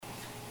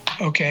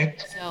Okay.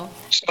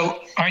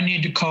 So I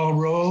need to call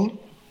roll.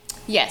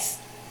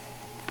 Yes.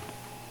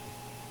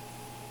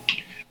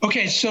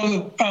 Okay,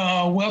 so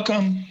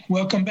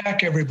welcome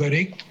back,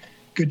 everybody.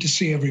 Good to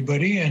see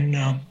everybody.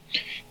 And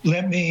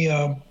let me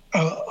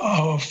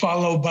I'll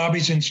follow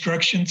Bobby's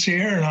instructions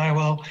here, and I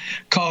will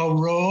call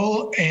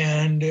roll,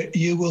 and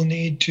you will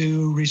need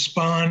to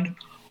respond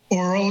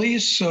orally.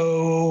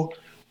 So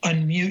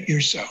unmute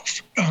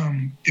yourself,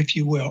 if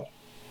you will.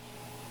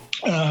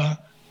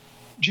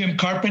 Jim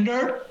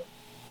Carpenter.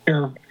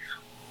 Here.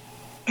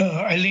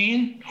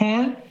 Eileen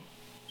Horn.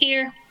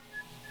 Here.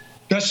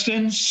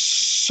 Dustin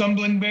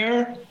Stumbling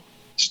Bear.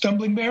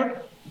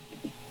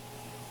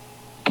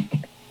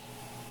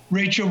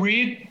 Rachel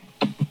Reed.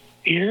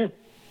 Here.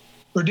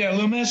 Burdett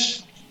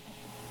Loomis.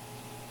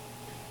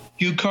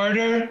 Hugh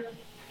Carter.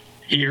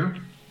 Here.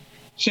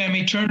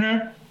 Sammy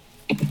Turner.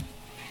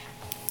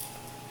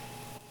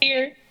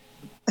 Here.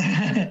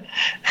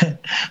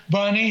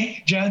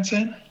 Bonnie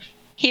Johnson.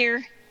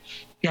 Here.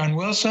 John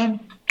Wilson.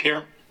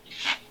 Here.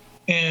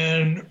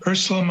 And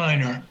Ursula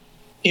Minor.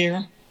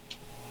 Here.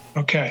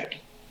 Okay.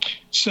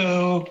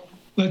 So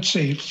let's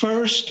see.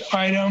 First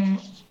item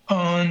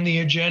on the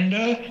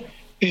agenda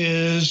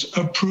is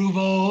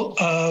approval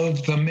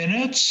of the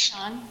minutes.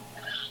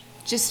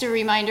 Just a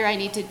reminder, I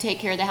need to take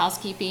care of the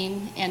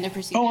housekeeping and the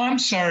procedure. Oh, I'm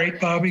sorry,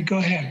 Bobby. Go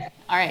ahead.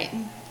 All right.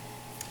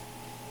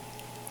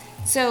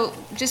 So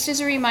just as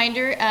a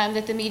reminder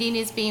that the meeting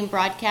is being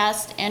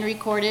broadcast and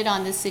recorded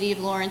on the City of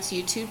Lawrence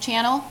YouTube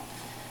channel.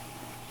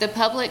 The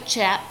public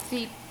chat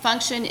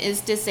function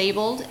is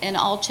disabled and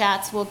all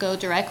chats will go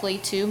directly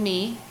to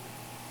me.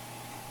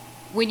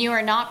 When you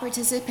are not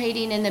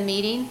participating in the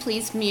meeting,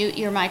 please mute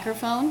your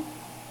microphone.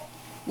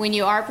 When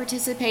you are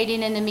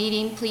participating in the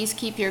meeting, please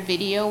keep your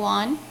video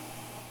on.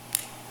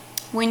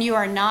 When you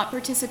are not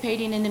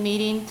participating in the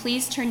meeting,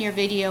 please turn your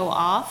video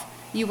off.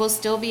 You will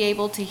still be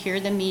able to hear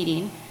the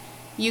meeting.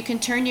 You can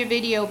turn your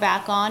video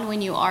back on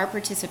when you are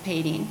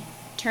participating.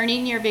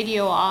 Turning your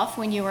video off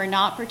when you are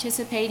not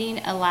participating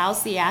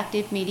allows the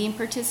active meeting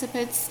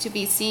participants to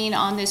be seen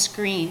on the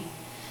screen.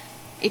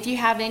 If you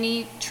have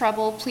any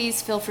trouble,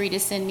 please feel free to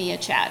send me a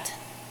chat.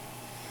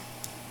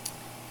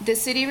 The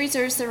city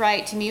reserves the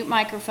right to mute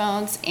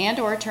microphones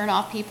and/or turn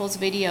off people's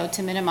video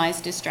to minimize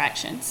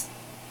distractions.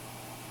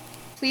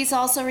 Please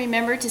also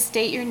remember to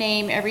state your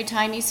name every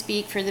time you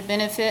speak for the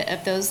benefit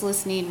of those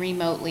listening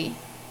remotely.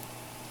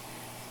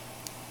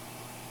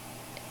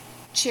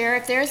 Chair,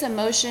 if there is a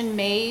motion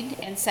made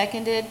and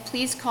seconded,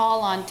 please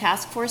call on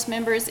task force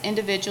members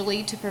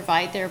individually to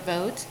provide their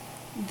vote,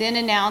 then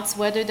announce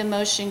whether the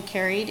motion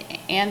carried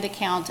and the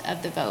count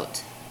of the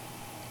vote.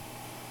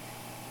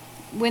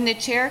 When the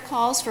chair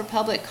calls for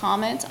public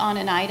comment on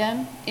an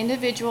item,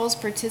 individuals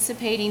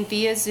participating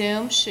via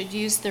Zoom should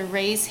use the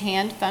raise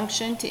hand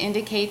function to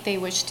indicate they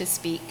wish to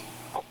speak.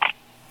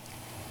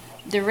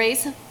 The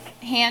raise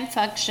hand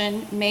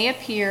function may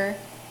appear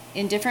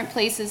in different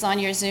places on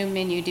your Zoom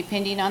menu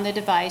depending on the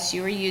device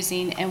you are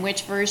using and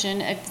which version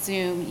of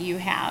Zoom you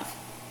have.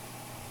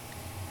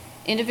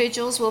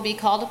 Individuals will be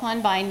called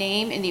upon by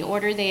name in the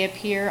order they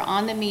appear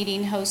on the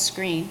meeting host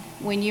screen.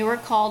 When you are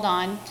called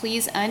on,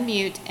 please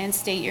unmute and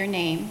state your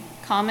name.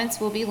 Comments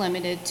will be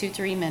limited to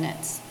 3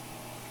 minutes.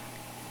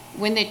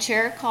 When the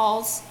chair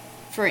calls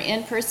for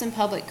in-person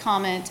public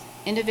comment,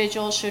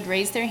 individuals should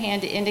raise their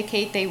hand to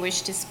indicate they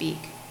wish to speak.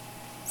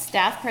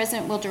 Staff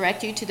present will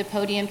direct you to the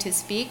podium to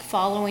speak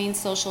following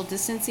social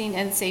distancing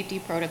and safety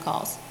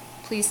protocols.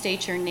 Please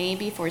state your name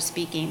before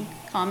speaking.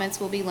 Comments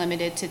will be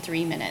limited to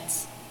 3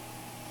 minutes.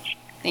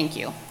 Thank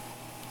you.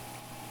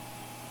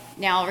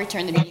 Now I'll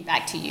return the meeting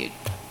back to you,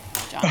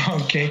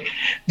 John. Okay.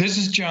 This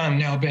is John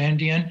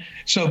Nalbandian.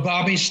 So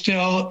Bobby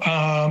still,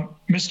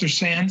 Mr.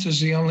 Sands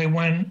is the only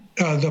one,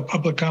 the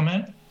public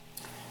comment?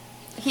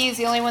 He is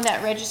the only one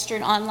that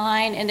registered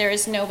online and there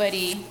is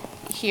nobody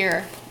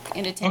here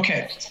in attendance.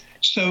 Okay.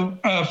 So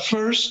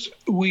first,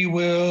 we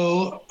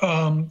will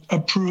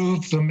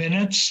approve the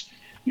minutes.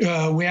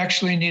 We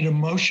actually need a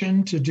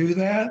motion to do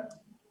that.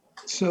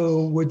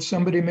 So would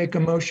somebody make a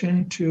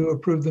motion to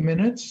approve the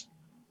minutes?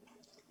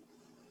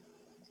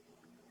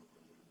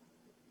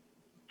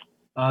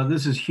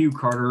 This is Hugh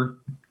Carter.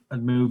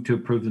 I'd move to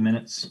approve the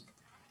minutes.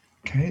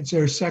 Okay, is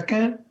there a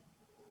second?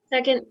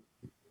 Second.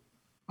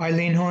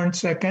 Eileen Horn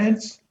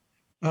seconds.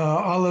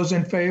 All those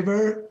in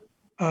favor?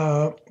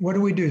 What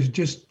do we do?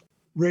 Just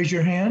raise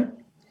your hand?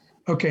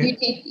 Okay.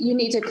 You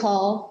need to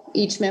call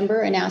each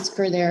member and ask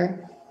for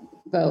their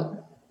vote.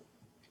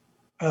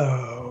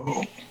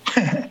 Oh,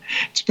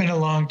 it's been a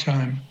long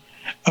time.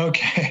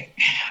 Okay.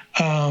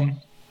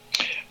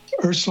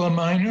 Ursula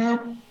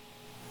Minor,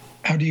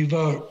 how do you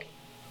vote?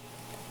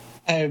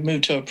 I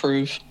move to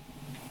approve.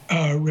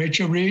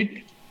 Rachel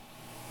Reed?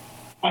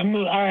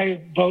 I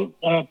vote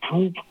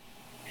approve.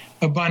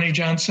 Bonnie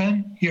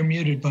Johnson? You're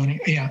muted, Bonnie.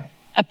 Yeah.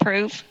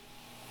 Approve.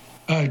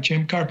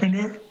 Jim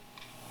Carpenter?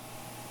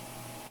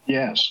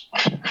 Yes.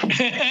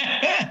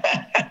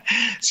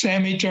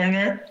 Sammy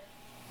Turner?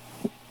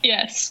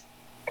 Yes.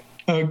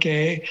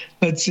 Okay.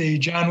 Let's see.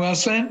 John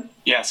Wilson?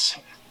 Yes.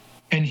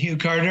 And Hugh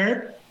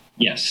Carter?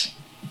 Yes.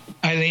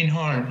 Eileen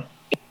Horn,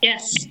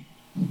 Yes.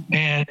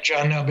 and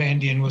John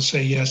Nalbandian will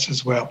say yes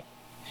as well.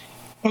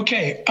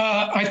 Okay,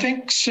 I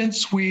think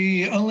since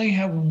we only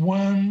have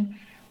one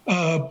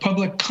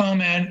public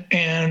comment,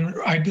 and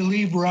I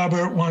believe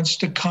Robert wants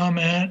to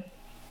comment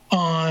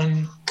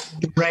on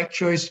the ranked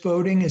choice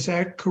voting. Is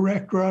that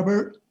correct,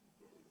 Robert?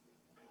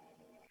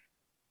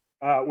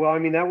 Well, I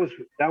mean, that was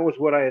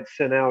what I had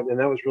sent out, and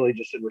that was really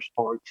just in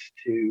response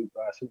to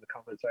some of the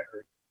comments I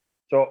heard.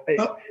 So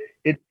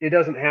it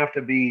doesn't have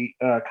to be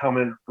a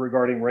comment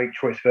regarding ranked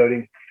choice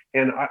voting.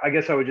 And I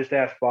guess I would just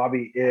ask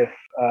Bobby if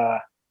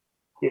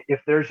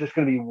there's just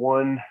going to be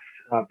one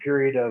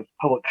period of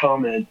public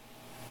comment,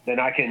 then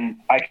I can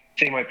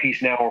say my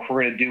piece now. Or if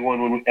we're going to do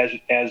one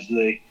as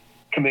the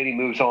committee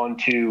moves on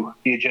to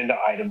the agenda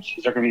items,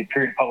 is there going to be a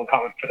period of public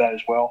comment for that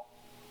as well?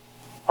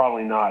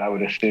 Probably not, I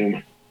would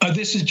assume.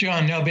 This is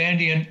John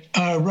Nalbandian.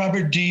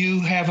 Robert, do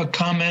you have a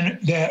comment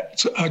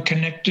that's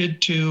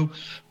connected to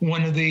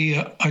one of the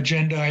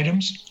agenda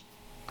items?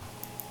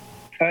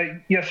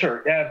 Yes,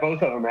 sir. Yeah,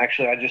 both of them,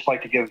 actually. I'd just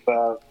like to give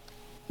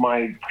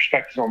my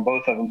perspectives on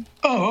both of them.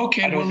 Oh,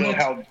 okay. I don't know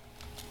how.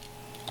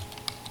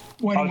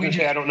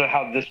 I don't know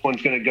how this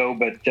one's going to go,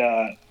 but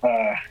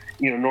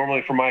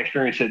normally from my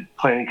experience at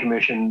Planning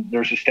Commission,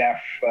 there's a staff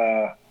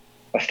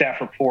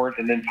report,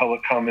 and then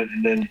public comment,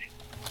 and then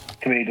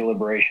committee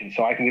deliberation.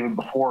 So I can give it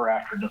before or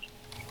after this.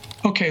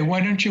 Okay,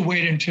 why don't you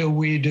wait until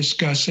we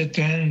discuss it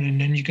then,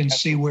 and then you can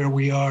see where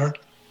we are,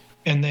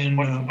 and then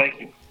Thank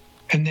you.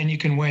 And then you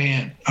can weigh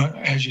in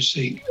as you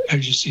see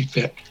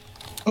fit.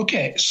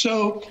 Okay,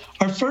 so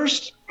our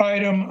first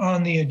item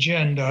on the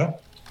agenda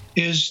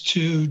is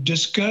to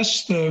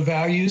discuss the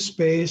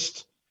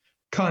values-based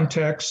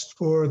context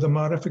for the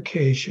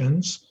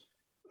modifications.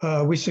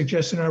 We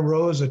suggest in our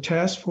role as a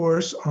task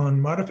force on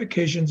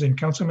modifications in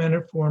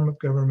council-mandated form of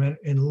government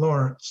in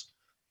Lawrence.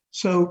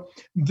 So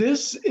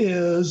this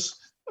is,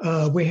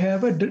 we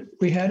had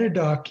a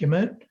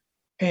document,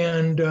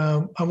 and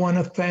I want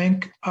to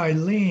thank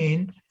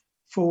Eileen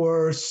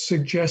for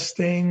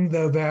suggesting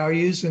the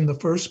values in the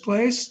first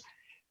place.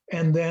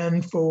 And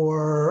then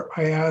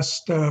I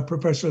asked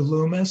Professor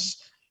Loomis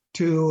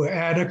to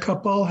add a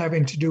couple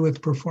having to do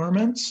with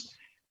performance.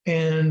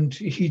 And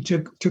he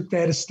took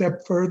that a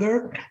step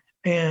further,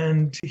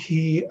 and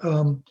he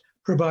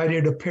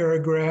provided a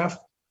paragraph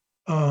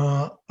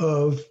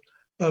of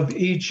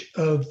each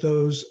of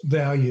those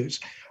values.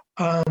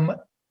 I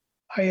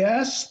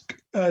asked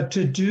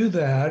to do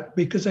that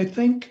because I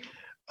think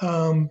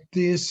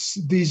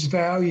these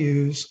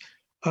values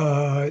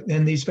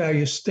and these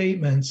value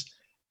statements,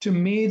 to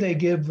me, they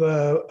give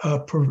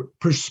a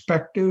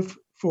perspective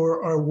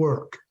for our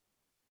work.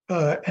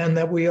 And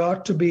that we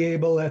ought to be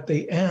able at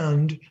the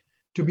end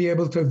to be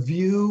able to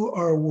view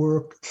our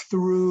work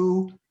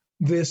through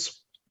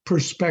this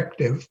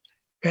perspective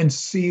and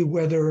see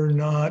whether or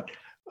not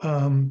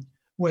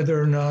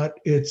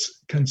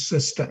it's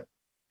consistent.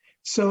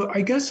 So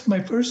I guess my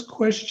first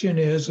question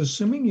is,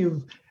 assuming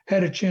you've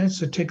had a chance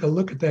to take a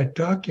look at that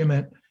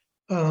document,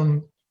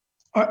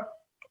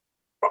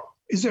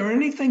 is there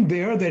anything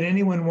there that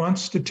anyone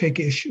wants to take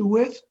issue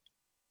with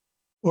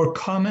or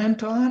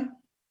comment on?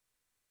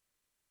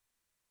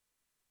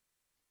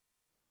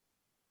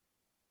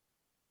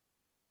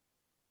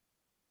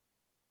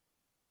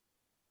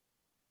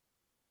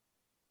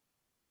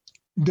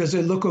 Does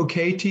it look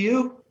okay to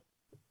you?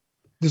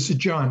 This is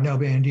John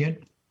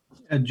Nalbandian.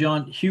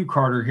 John, Hugh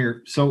Carter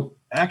here. So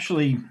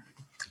actually,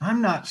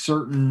 I'm not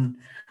certain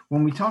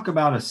when we talk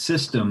about a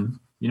system,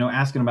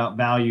 asking about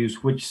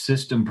values, which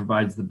system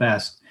provides the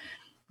best.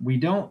 We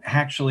don't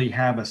actually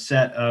have a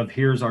set of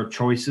here's our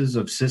choices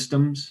of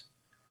systems.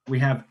 We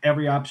have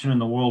every option in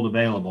the world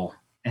available.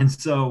 And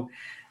so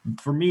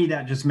for me,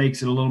 that just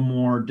makes it a little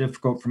more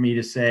difficult for me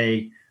to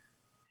say,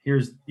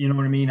 here's, you know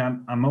what I mean?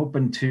 I'm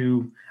open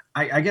to,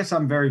 I guess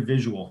I'm very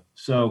visual.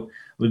 So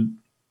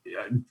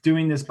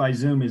doing this by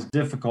Zoom is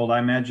difficult. I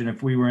imagine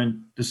if we were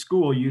in the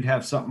school, you'd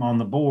have something on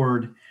the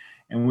board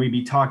and we'd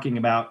be talking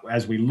about,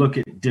 as we look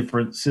at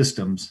different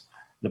systems,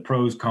 the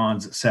pros,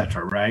 cons, et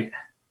cetera, right?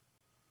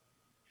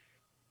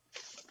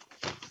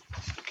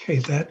 Okay,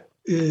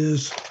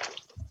 this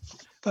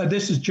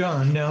is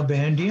John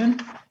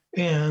Nalbandian,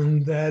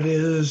 and that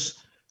is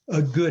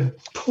a good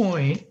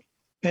point.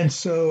 And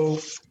so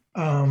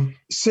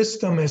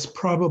system is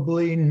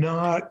probably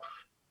not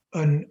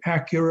an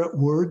accurate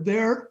word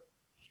there.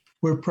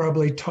 We're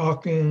probably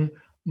talking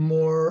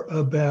more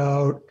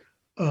about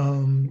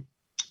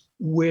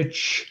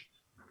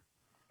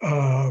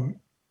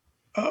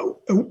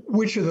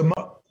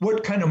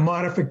what kind of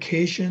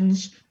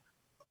modifications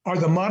are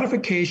the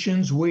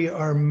modifications we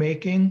are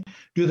making?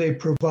 Do they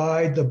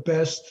provide the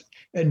best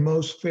and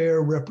most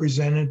fair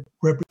representation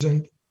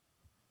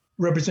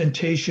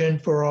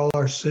for all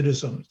our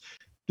citizens?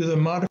 Do the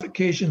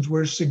modifications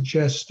we're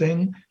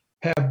suggesting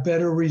have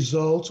better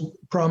results,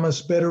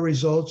 promise better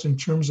results in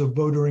terms of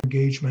voter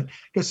engagement?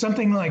 Is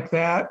something like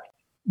that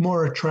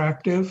more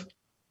attractive?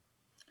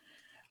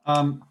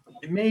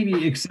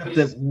 Maybe, except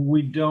that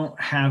we don't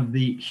have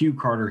the Hugh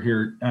Carter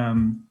here.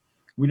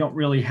 we don't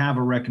really have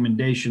a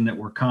recommendation that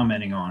we're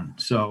commenting on.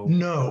 So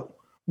No,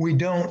 we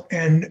don't.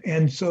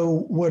 And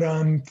so what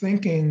I'm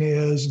thinking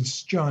is,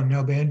 it's John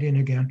Nalbandian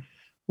again.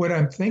 What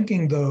I'm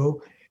thinking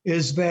though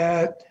is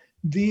that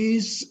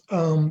these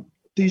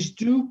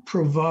do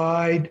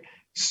provide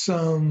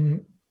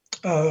some.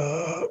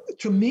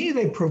 To me,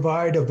 they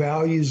provide a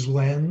values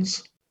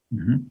lens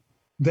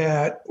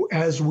that,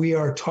 as we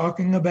are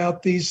talking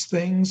about these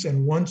things,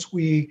 and once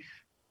we're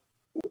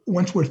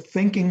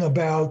thinking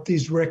about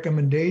these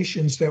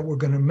recommendations that we're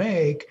going to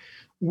make,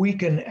 we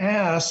can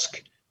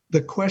ask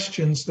the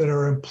questions that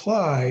are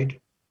implied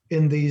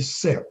in these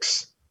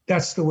 6.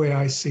 That's the way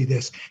I see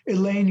this.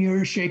 Elaine,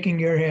 you're shaking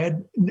your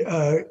head,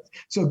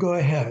 so go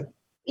ahead.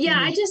 Yeah,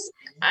 I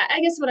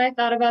guess what I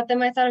thought about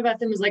them as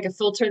like a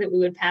filter that we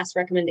would pass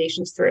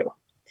recommendations through.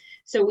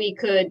 So we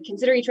could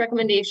consider each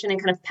recommendation and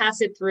kind of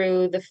pass it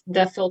through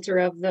the filter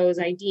of those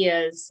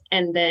ideas,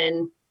 and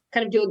then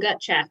kind of do a gut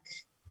check.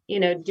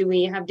 Do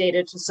we have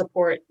data to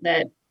support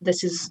that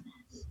this is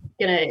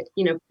going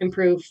to,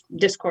 improve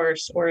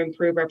discourse or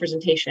improve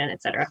representation,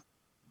 et cetera?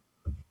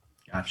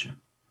 Gotcha.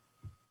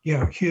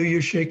 Yeah, Hugh,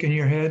 you're shaking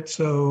your head,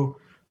 so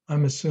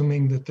I'm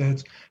assuming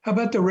that's. How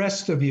about the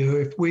rest of you?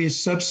 If we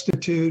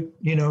substitute,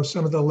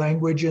 some of the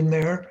language in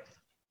there,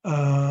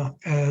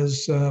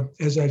 as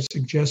I've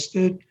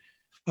suggested,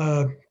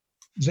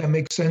 does that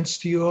make sense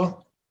to you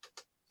all?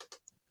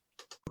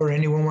 Or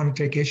anyone want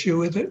to take issue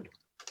with it?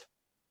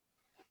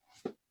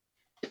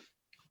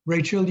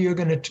 Rachel,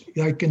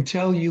 I can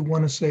tell you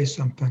want to say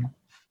something.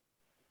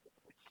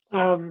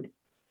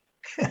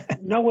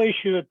 No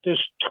issue at this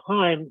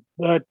time,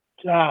 but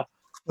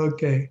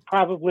Okay.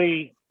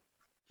 probably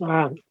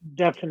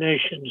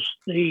definitions.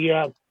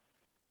 The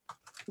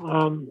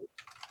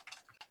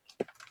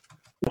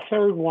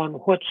third one,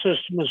 what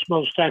system is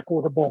most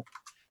equitable,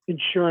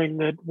 ensuring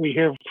that we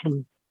hear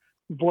from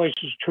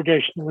voices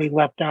traditionally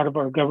left out of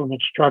our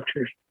government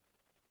structures.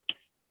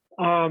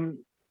 I've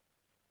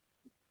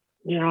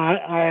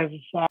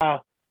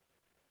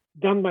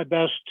done my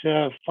best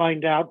to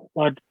find out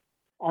what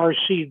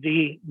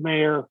RCV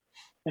mayor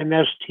and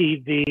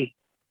STV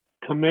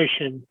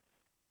commission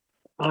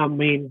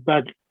mean,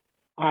 but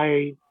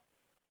I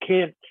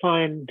can't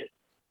find.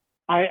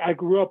 I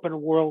grew up in a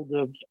world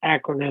of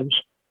acronyms,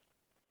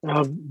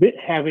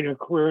 having a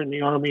career in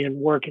the Army and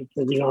working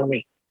for the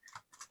Army,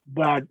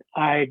 but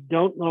I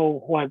don't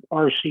know what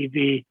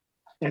RCV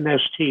and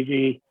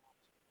STV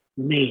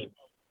mean.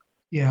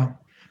 Yeah.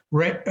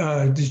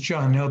 This is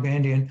John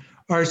Nalbandian.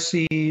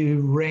 RC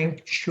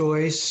ranked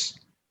choice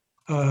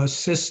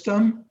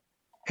system,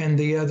 and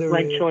the other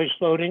Ranked choice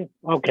voting.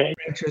 Okay.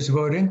 Ranked choice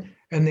voting,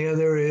 and the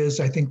other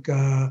is, I think,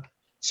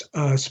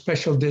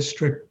 special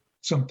district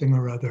something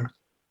or other.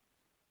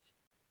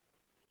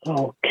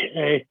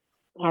 Okay.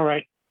 All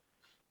right.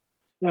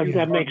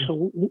 That makes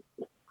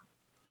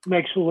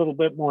a little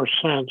bit more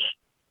sense.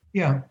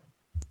 Yeah.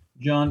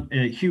 John,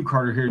 Hugh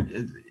Carter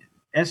here.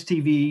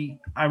 STV,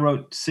 I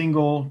wrote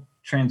single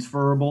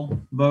transferable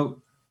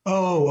vote.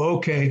 Oh,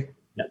 okay.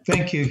 Yeah.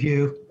 Thank you,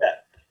 Hugh. Yeah.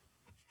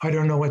 I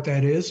don't know what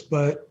that is,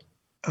 but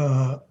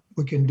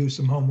we can do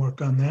some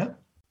homework on that.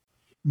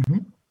 Mm-hmm.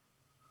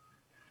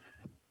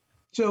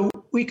 So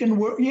we can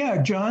work.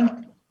 Yeah,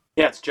 John.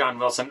 Yeah, it's John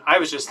Wilson. I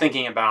was just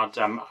thinking about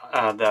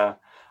the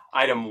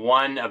item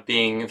 1 of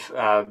being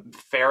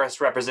fairest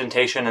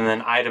representation, and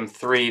then item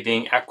 3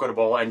 being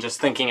equitable, and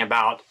just thinking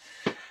about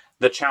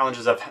the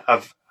challenges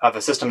of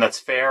a system that's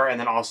fair, and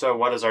then also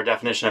what is our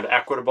definition of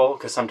equitable,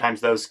 because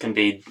sometimes those can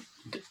be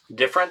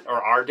different or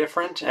are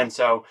different. And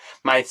so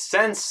my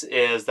sense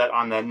is that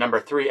on the number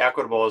 3,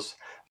 equitable is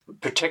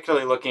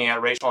particularly looking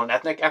at racial and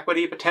ethnic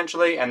equity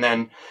potentially, and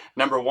then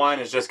number 1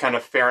 is just kind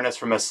of fairness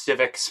from a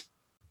civics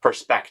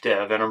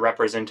perspective and a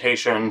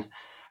representation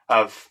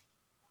of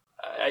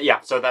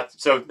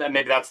so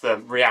maybe that's the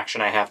reaction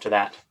I have to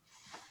that.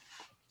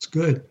 It's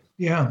good.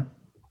 Yeah.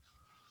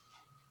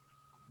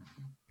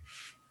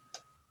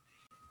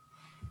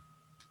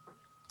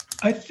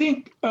 I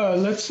think,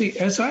 let's see,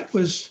 as I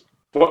was...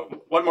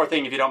 One more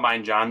thing, if you don't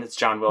mind, John, it's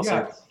John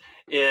Wilson,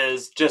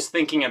 is just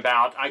thinking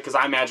about, because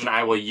I imagine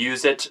I will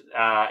use it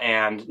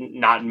and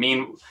not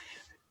mean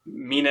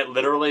it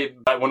literally,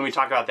 but when we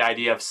talk about the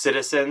idea of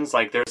citizens,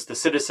 like there's the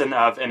citizen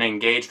of an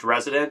engaged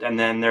resident, and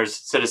then there's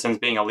citizens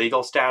being a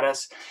legal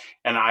status,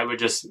 and I would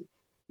just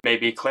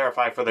maybe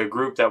clarify for the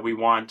group that we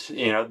want,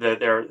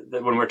 that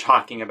when we're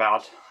talking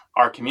about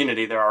our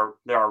community, there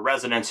are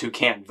residents who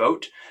can't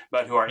vote,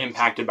 but who are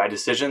impacted by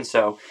decisions.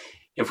 So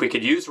if we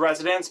could use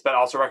residents, but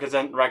also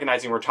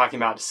recognizing we're talking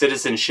about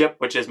citizenship,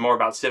 which is more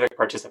about civic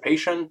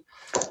participation.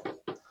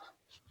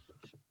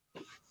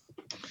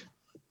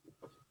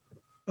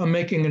 I'm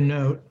making a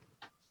note.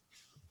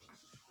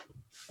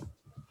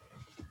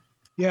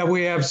 Yeah,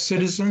 we have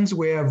citizens,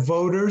 we have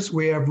voters,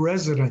 we have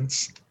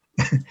residents.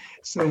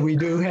 So we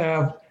do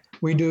have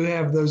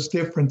those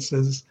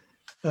differences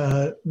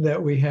that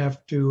we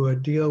have to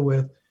deal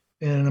with.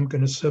 And I'm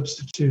going to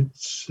substitute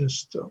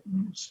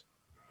systems.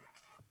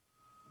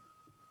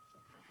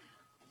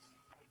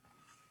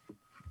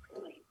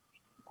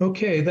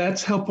 Okay,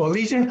 that's helpful.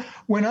 These are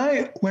when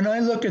I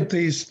look at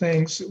these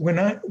things, when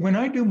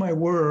I do my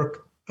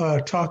work,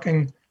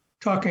 talking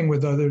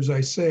with others,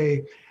 I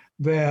say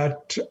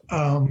that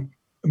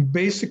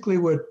basically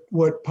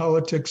what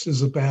politics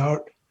is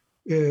about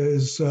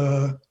is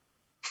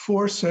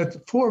four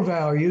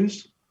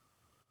values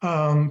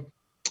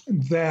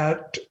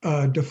that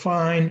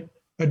define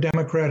a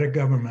democratic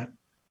government.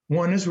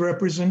 One is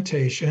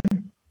representation,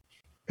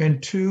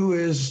 and two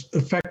is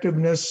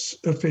effectiveness,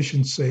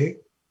 efficiency.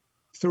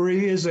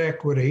 3 is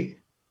equity,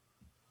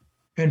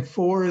 and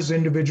 4 is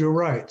individual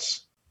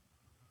rights.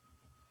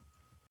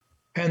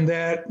 And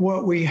that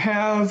what we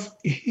have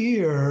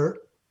here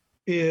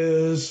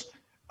is,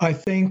 I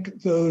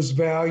think those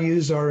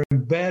values are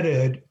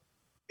embedded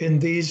in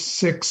these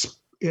six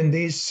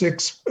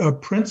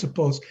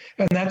principles,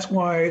 and that's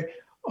why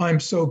I'm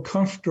so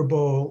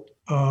comfortable.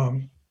 I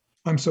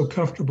am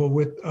comfortable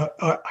with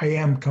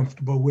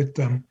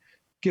them,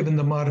 given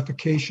the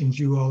modifications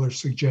you all are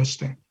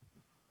suggesting.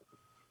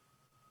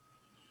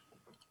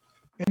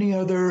 Any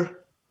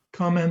other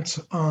comments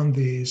on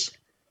these?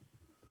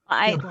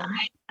 I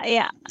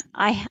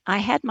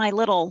had my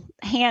little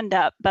hand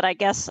up, but I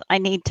guess I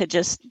need to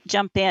just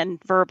jump in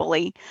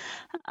verbally.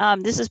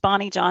 This is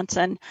Bonnie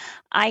Johnson.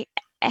 I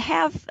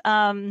have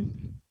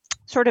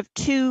sort of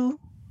 2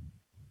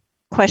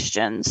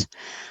 questions.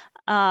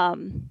 Well,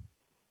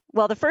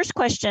 the first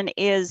question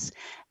is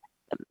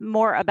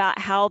more about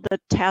how the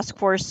task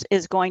force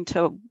is going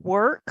to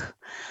work.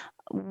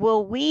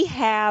 Will we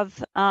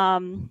have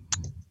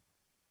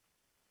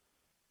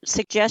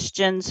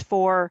suggestions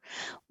for,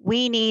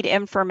 we need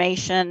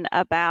information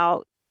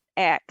about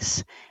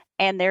X,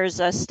 and there's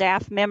a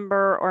staff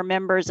member or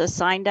members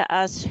assigned to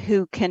us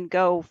who can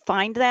go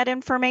find that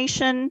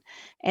information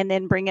and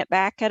then bring it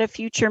back at a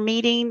future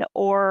meeting?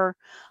 Or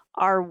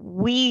are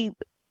we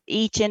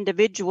each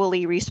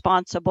individually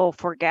responsible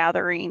for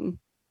gathering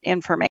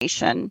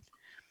information?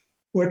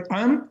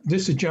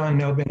 This is John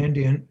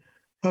Nalbandian.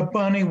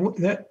 Bonnie,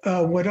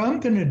 what I'm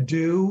going to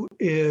do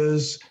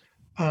is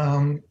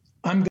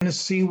I'm going to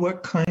see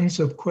what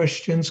kinds of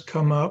questions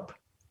come up.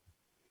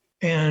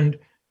 And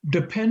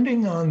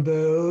depending on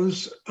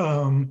those,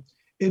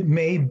 it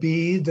may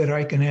be that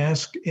I can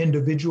ask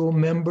individual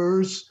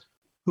members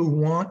who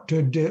want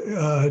to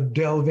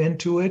delve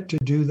into it to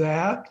do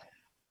that.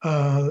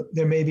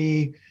 There may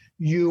be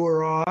you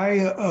or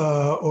I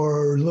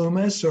or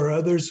Loomis or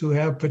others who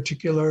have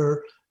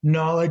particular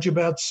knowledge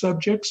about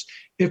subjects.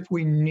 If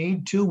we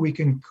need to, we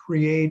can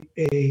create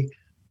a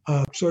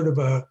sort of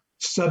a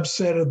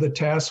subset of the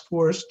task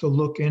force to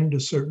look into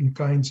certain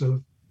kinds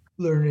of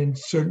learning,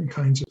 certain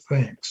kinds of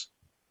things.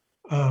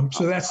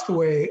 So that's the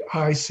way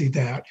I see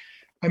that.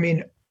 I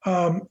mean,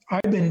 I've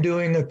been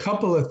doing a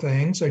couple of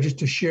things, just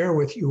to share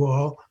with you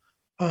all.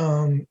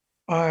 I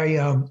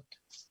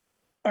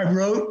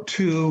wrote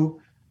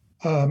to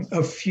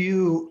a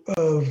few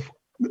of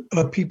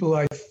people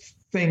I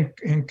think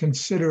and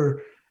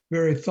consider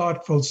very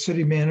thoughtful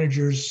city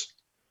managers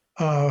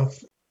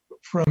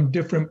from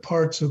different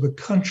parts of the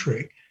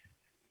country.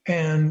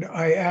 And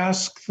I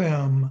asked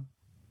them,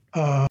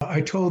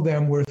 I told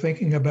them we're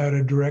thinking about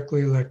a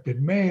directly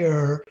elected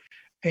mayor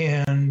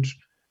and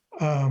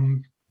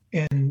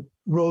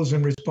roles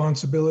and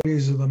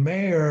responsibilities of the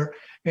mayor.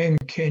 And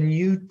can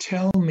you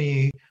tell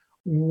me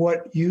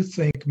what you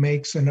think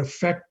makes an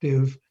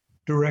effective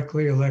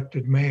directly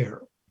elected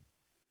mayor?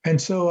 And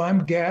so I'm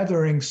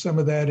gathering some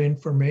of that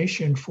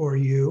information for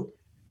you,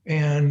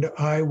 and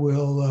I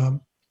will,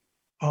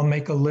 I'll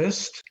make a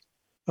list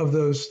of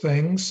those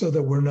things so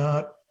that we're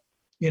not,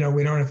 we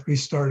don't have to be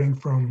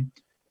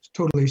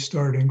totally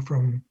starting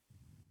from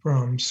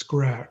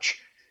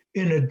scratch.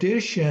 In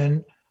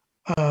addition,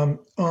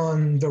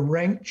 on the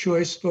ranked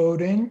choice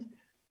voting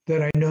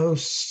that I know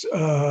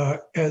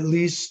at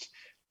least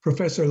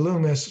Professor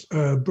Loomis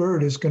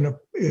Bird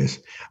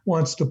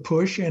wants to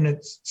push, and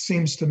it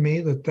seems to me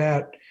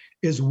that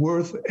is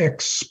worth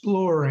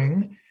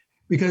exploring,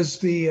 because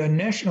the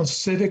National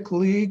Civic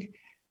League,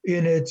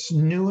 in its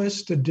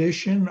newest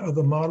edition of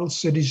the Model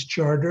Cities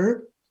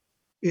Charter,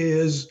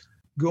 is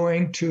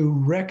going to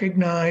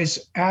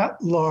recognize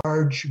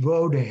at-large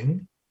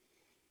voting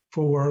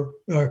for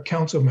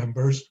council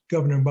members,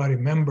 governing body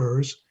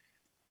members,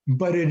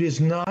 but it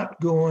is not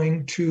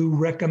going to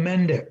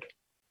recommend it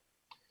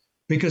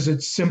because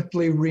it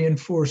simply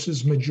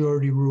reinforces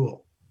majority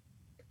rule.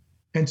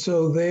 And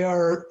so they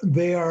are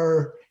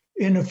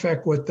in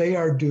effect, what they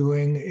are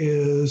doing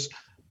is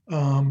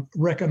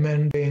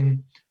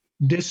recommending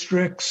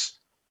districts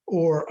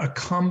or a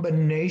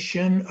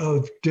combination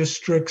of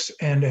districts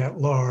and at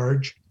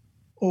large,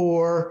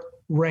 or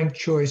ranked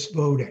choice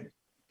voting.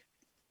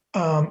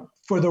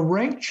 For the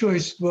ranked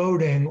choice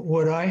voting,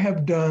 what I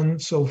have done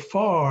so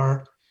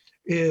far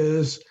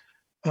is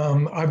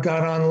I've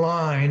got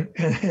online,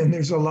 and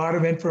there's a lot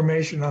of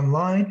information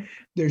online.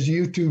 There's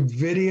YouTube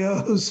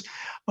videos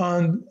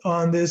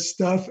on this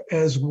stuff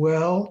as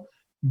well.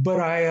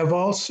 But I have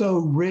also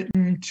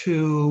written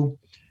to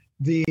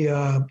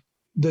the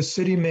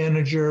city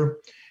manager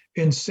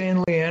in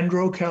San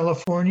Leandro,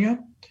 California,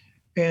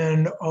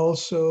 and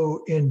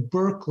also in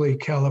Berkeley,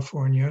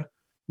 California,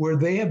 where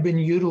they have been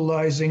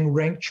utilizing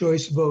ranked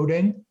choice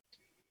voting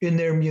in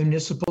their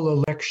municipal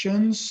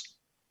elections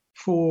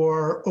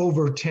for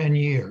over 10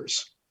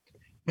 years.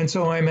 And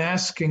so I'm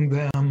asking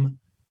them,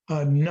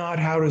 not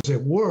how does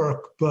it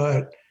work,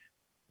 but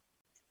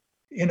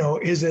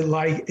is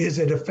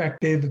it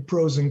effective,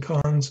 pros and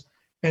cons,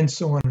 and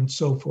so on and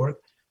so forth.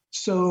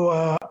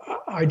 So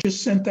I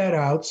just sent that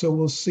out, so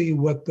we'll see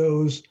what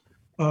those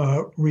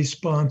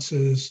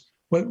responses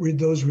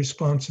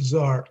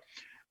are.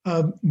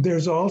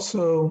 There's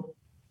also,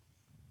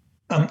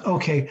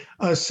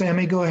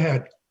 Sammy, go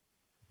ahead.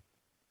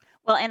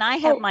 Well, and I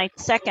have my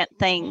second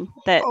thing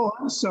that. Oh,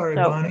 I'm sorry,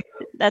 Bonnie.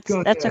 That's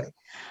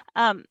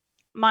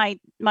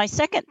my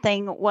second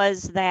thing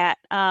was that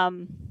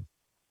on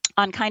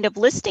kind of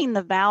listing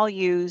the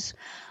values,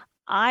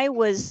 I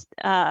was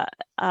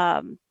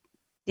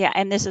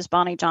and this is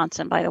Bonnie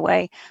Johnson, by the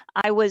way.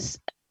 I was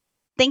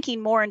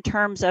thinking more in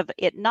terms of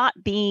it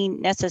not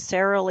being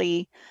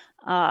necessarily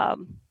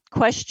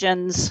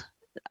questions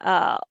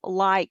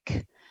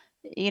like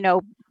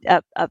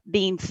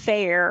being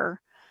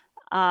fair.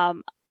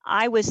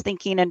 I was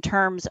thinking in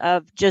terms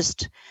of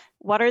just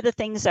what are the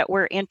things that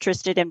we're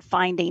interested in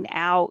finding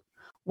out.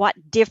 What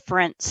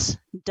difference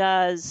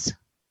does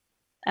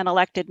an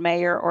elected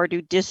mayor or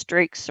do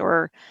districts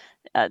or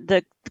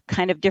the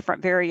kind of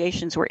different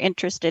variations we're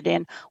interested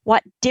in,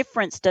 what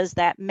difference does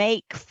that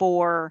make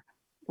for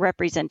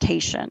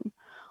representation?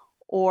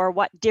 Or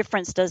what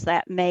difference does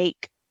that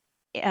make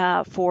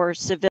for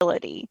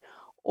civility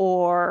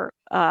or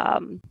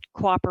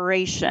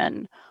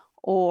cooperation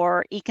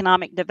or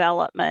economic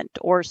development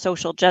or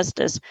social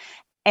justice?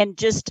 And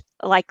just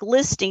like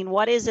listing,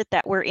 what is it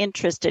that we're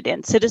interested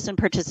in? Citizen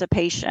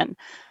participation.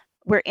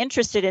 We're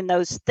interested in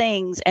those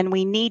things, and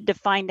we need to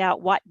find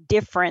out what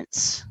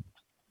difference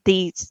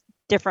these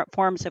different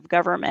forms of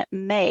government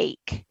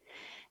make.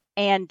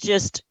 And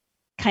just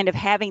kind of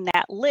having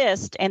that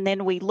list, and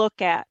then we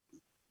look at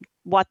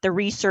what the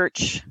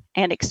research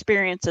and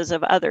experiences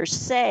of others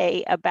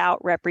say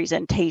about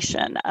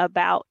representation,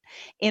 about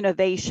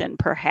innovation,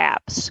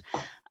 perhaps.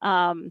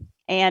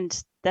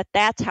 And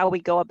that's how we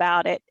go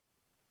about it.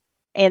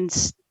 And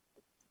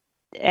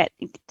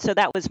so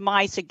that was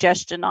my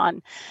suggestion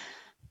on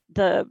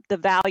the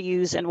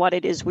values and what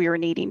it is we were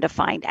needing to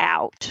find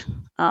out.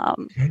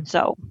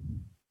 So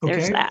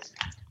there's that.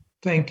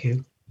 Thank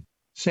you.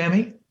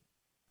 Sammy?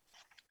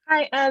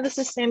 Hi, this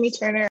is Sammy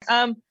Turner.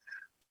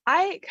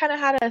 I kind of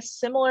had a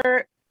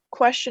similar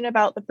question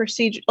about the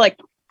procedure, like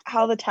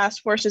how the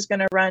task force is going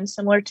to run,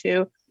 similar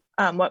to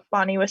what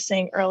Bonnie was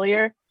saying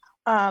earlier.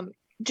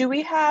 Do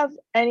we have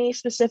any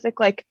specific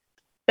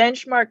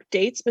benchmark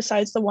dates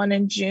besides the one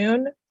in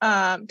June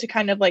to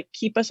kind of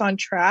keep us on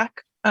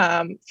track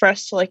for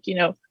us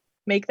to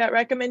make that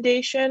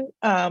recommendation?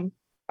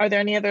 Are there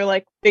any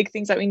other big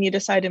things that we need to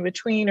decide in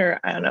between, or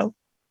I don't know?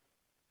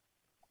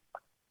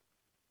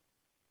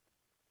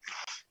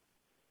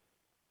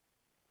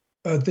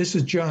 This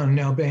is John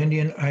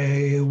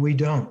Nalbandian. We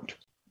don't.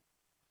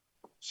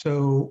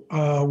 So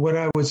what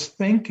I was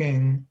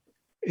thinking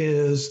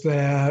is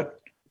that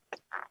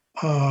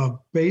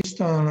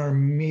based on our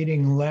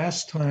meeting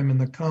last time and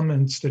the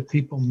comments that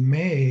people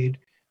made,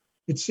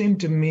 it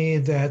seemed to me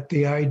that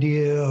the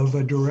idea of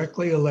a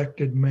directly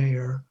elected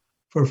mayor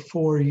for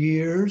 4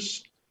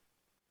 years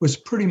was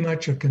pretty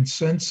much a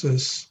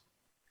consensus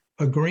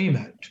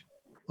agreement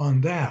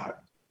on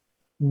that.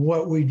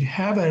 What we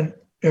haven't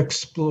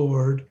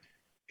explored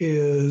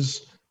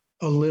is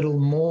a little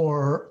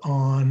more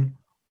on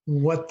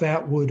what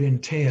that would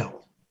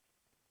entail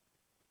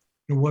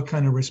and what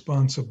kind of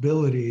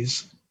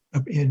responsibilities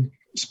in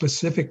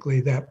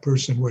specifically that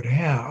person would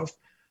have.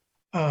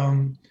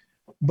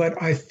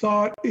 But I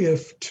thought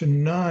if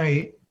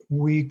tonight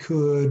we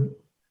could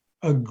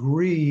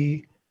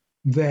agree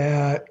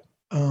that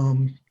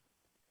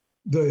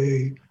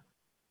the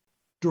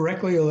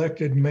directly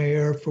elected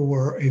mayor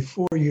for a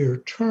 4-year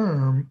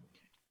term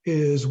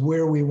is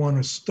where we want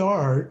to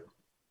start,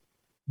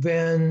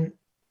 then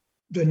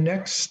the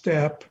next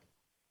step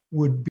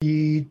would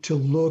be to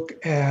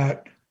look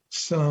at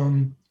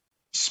some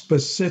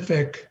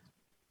specific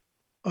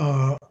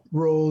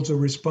roles or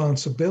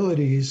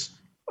responsibilities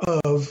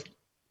of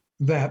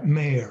that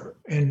mayor.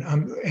 And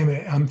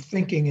I'm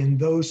thinking in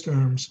those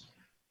terms.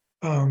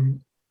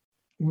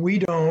 We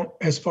don't,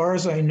 as far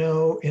as I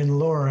know in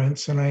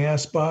Lawrence, and I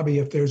asked Bobby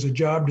if there's a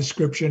job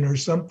description or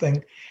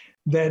something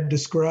that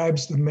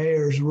describes the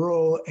mayor's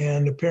role,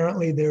 and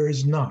apparently there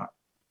is not.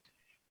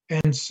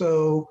 And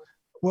so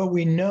what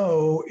we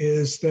know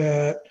is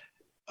that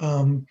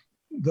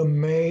the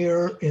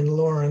mayor in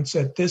Lawrence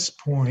at this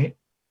point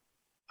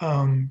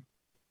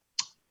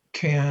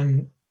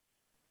can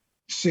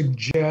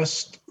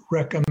suggest,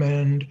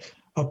 recommend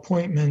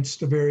appointments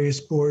to various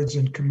boards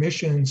and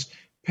commissions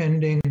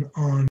pending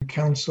on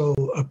council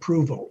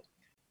approval.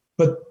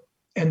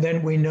 And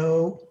then we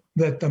know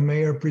that the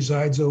mayor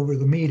presides over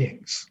the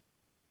meetings.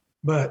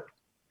 But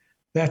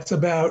that's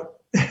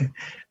about it.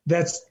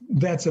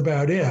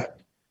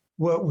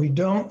 What we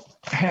don't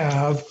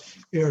have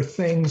are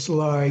things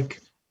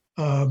like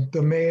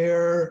the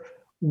mayor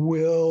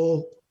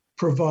will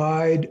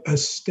provide a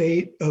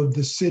state of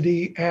the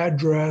city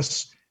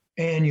address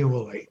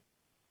annually.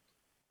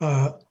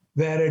 That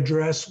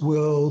address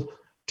will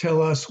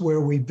tell us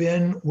where we've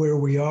been, where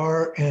we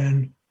are,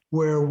 and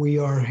where we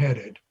are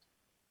headed.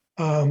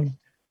 The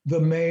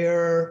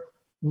mayor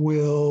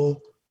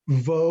will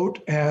vote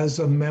as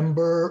a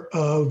member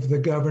of the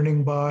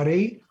governing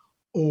body,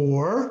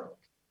 or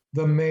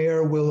the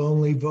mayor will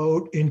only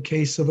vote in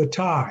case of a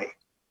tie.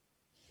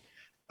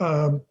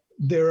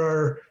 There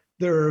are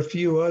a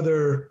few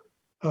other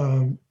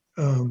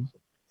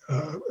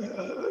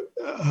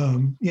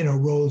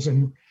roles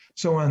and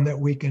so on that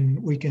we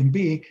can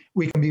be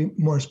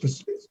more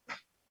specific,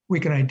 we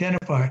can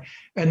identify,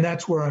 and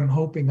that's where I'm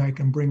hoping I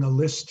can bring a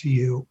list to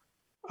you,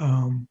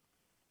 and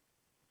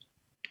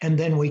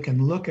then we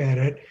can look at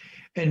it,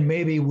 and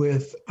maybe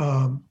with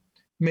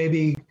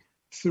maybe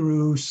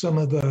through some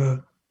of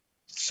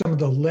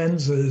the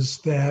lenses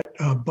that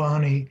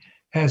Bonnie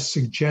has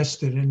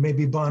suggested, and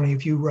maybe Bonnie,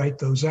 if you write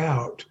those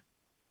out,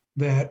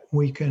 that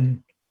we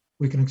can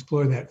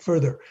explore that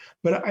further.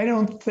 But I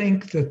don't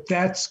think that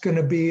that's going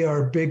to be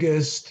our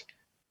biggest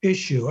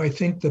issue. I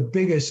think the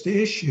biggest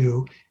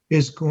issue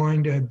is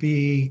going to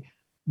be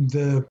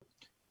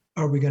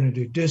are we going to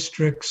do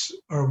districts?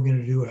 Are we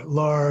going to do at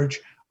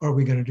large? Are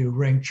we going to do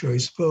ranked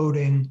choice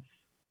voting?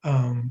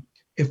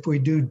 If we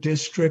do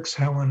districts,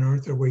 how on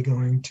earth are we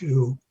going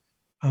to,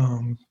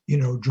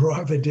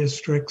 draw the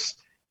districts,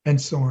 and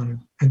so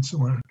on and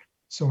so on,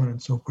 so on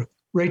and so forth.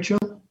 Rachel?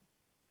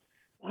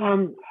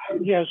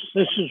 Yes,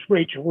 this is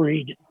Rachel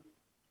Reed.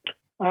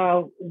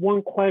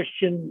 One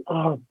question,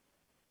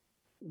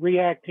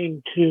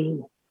 reacting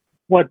to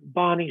what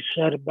Bonnie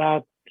said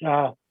about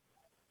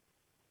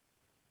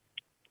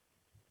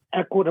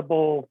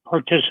equitable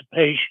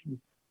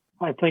participation.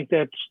 I think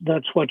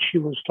that's what she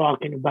was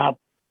talking about.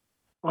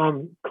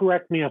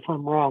 Correct me if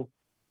I'm wrong.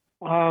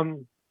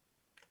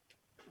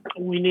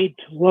 We need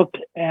to look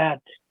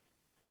at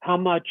how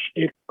much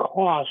it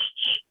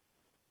costs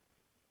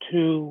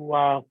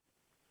to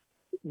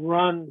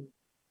run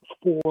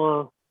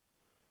for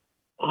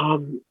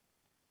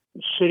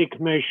city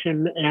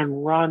commission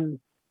and run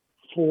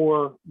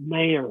for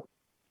mayor.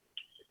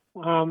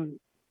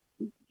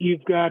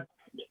 You've got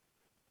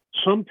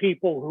some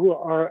people who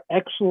are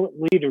excellent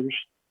leaders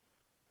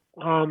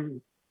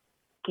and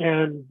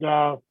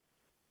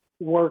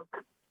work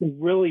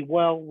really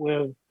well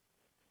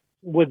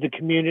with the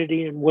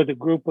community and with a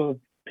group of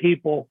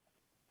people,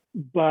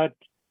 but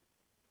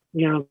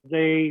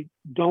they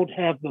don't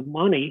have the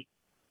money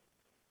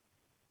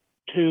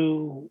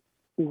to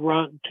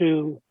run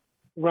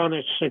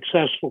a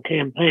successful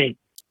campaign.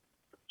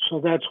 So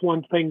that's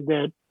one thing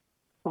that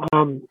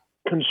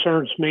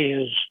concerns me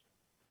is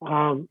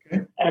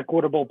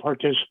equitable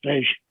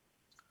participation.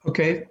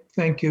 Okay,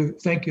 thank you,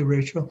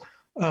 Rachel.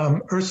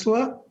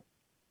 Ursula?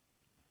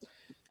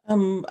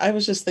 I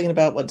was just thinking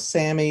about what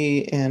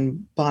Sammy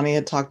and Bonnie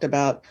had talked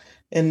about,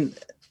 and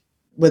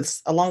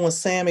along with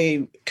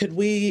Sammy, could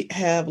we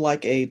have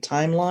like a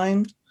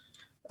timeline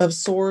of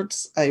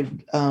sorts? I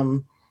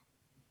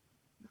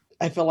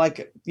feel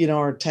like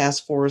our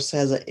task force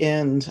has an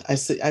end.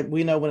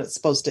 We know when it's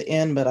supposed to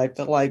end, but I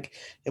feel like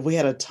if we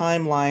had a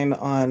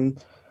timeline on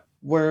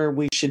where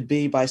we should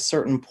be by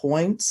certain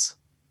points,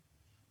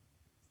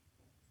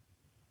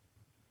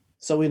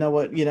 so we know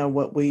what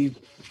if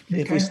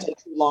we stay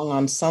too long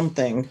on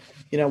something,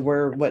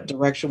 what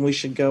direction we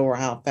should go or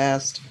how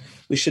fast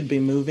we should be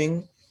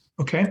moving.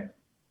 Okay.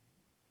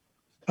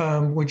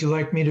 Would you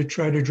like me to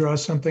try to draw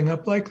something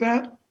up like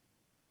that?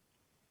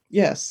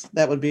 Yes,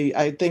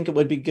 I think it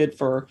would be good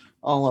for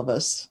all of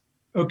us.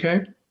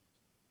 Okay.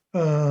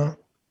 And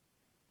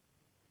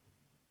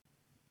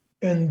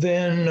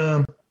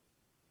then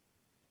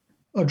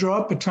I'll draw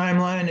up a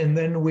timeline, and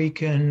then we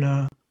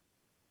can,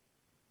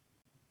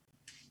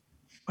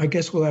 I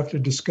guess we'll have to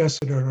discuss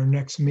it at our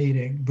next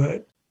meeting,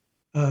 but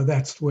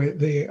that's the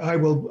way I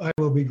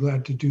will be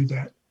glad to do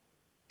that.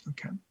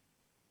 Okay.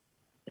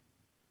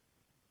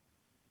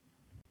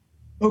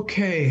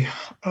 Okay.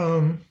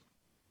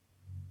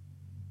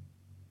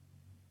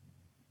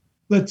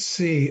 Let's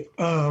see.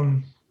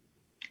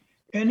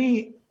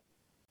 Anything?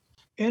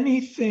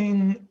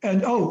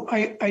 And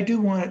I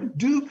do want to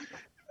do.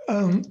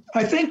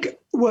 I think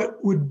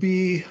what would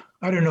be,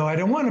 I don't know. I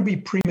don't want to be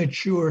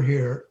premature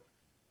here,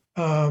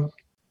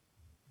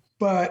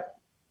 but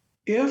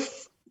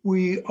if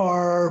we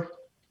are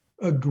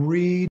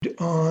agreed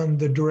on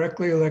the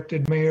directly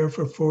elected mayor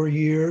for 4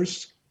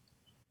 years,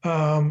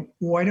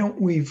 why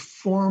don't we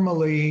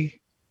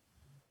formally,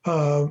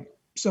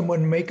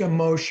 someone make a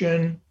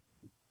motion?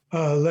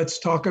 Let's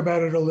talk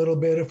about it a little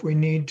bit if we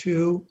need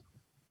to.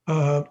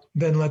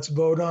 Then let's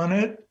vote on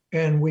it,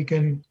 and we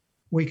can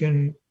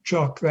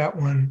chalk that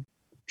one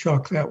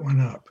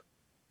up.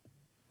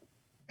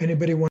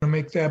 Anybody want to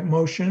make that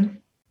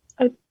motion?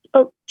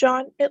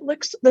 John,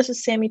 this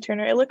is Sammy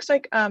Turner. It looks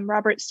like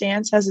Robert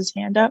Stans has his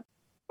hand up.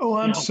 Oh,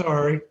 I'm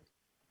sorry.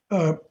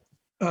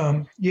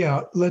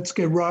 Yeah, let's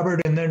get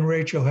Robert, and then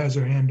Rachel has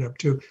her hand up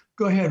too.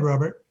 Go ahead,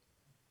 Robert.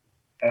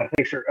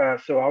 Thanks, sir.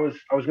 So I was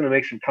going to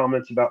make some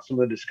comments about some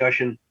of the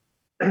discussion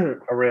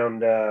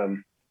around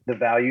the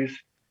values.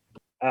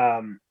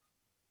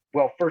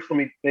 Well, first, let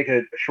me make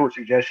a short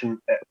suggestion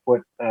at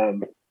what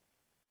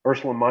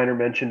Ursula Minor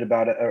mentioned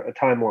about a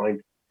timeline.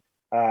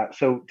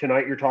 So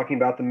tonight you're talking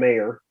about the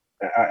mayor.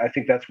 I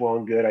think that's well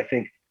and good. I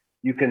think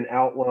you can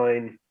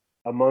outline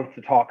a month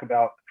to talk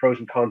about the pros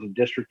and cons of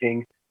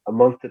districting, a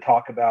month to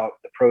talk about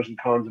the pros and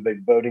cons of a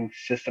voting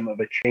system, of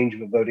a change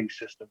of a voting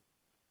system.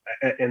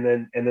 And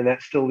then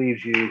that still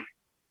leaves you,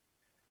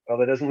 well,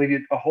 that doesn't leave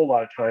you a whole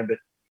lot of time, but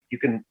you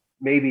can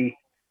maybe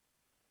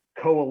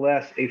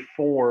coalesce a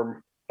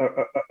form,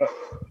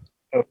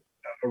 a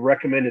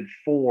recommended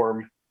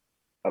form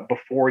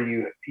before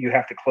you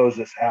have to close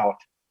this out.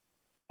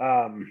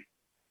 I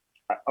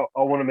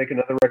want to make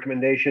another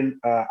recommendation.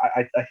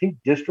 I think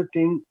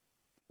districting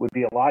would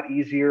be a lot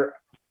easier.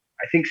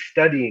 I think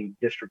studying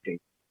districting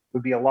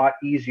would be a lot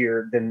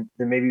easier than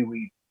maybe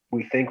we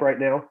think right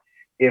now.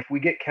 If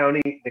we get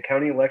the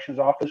county elections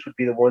office would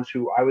be the ones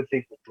who I would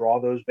think would draw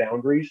those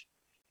boundaries.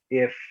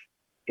 If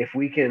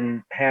we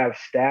can have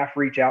staff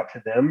reach out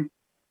to them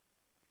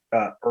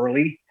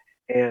early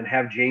and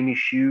have Jamie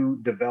Shue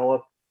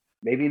develop,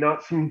 maybe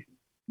not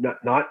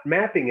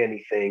mapping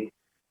anything,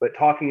 but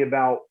talking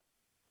about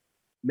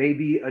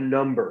maybe a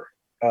number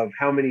of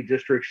how many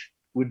districts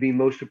would be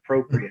most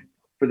appropriate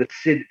for the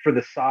city, for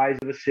the size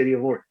of the city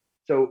of Lawrence.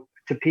 So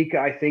Topeka,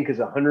 I think, is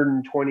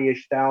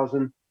 120-ish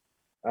thousand,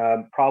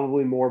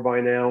 probably more by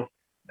now.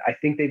 I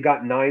think they've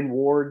got 9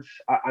 wards.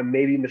 I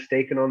may be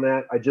mistaken on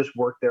that. I just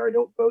work there. I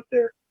don't vote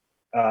there.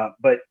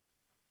 But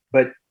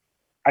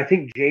I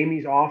think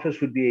Jamie's office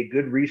would be a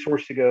good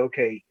resource to go,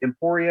 okay,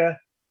 Emporia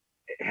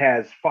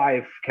has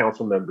 5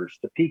 council members.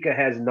 Topeka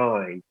has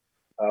 9.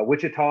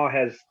 Wichita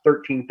has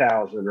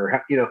 13,000,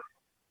 or, you know,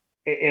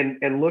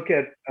 and look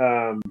at,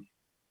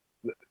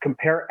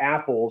 compare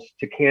apples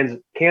to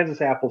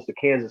Kansas apples to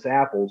Kansas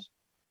apples,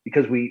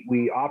 because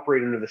we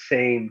operate under the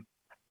same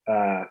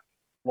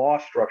law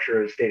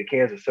structure as the state of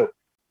Kansas. So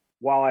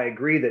while I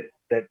agree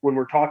that when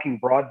we're talking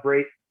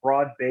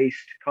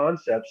broad-based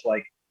concepts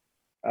like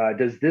how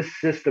does this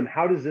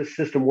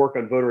system work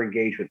on voter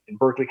engagement in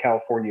Berkeley,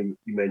 California,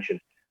 you mentioned,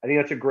 I think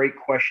that's a great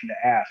question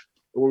to ask.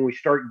 But when we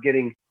start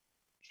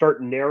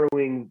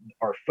narrowing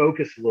our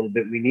focus a little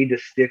bit, we need to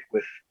stick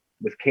with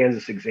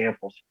Kansas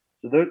examples.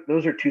 So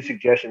those are 2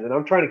 suggestions, and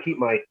I'm trying to keep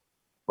my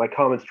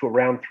comments to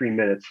around 3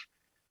 minutes.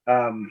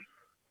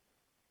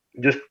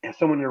 Just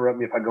someone interrupt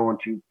me if I go on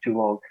too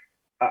long.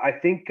 I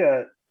think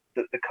the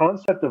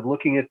concept of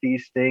looking at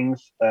these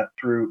things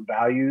through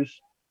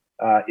values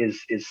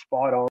is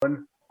spot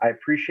on. I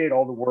appreciate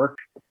all the work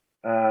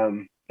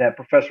that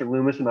Professor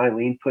Loomis and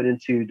Eileen put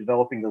into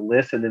developing the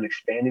list and then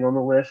expanding on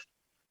the list.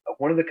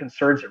 One of the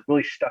concerns that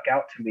really stuck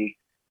out to me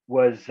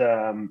was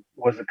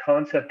the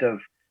concept of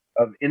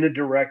in a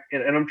direct,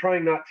 and I'm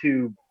trying not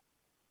to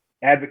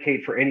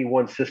advocate for any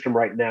one system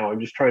right now.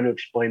 I'm just trying to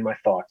explain my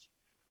thoughts.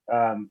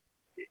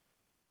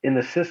 In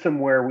the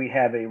system where we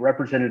have a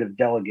representative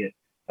delegate,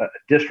 a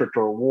district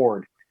or a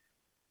ward,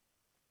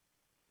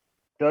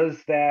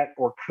 does that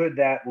or could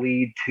that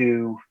lead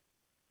to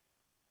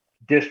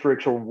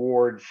districts or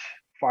wards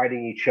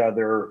fighting each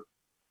other,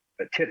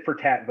 tit for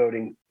tat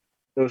voting,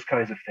 those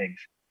kinds of things?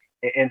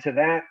 And to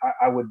that,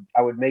 I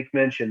would make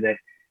mention that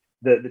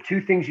the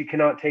 2 things you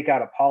cannot take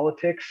out of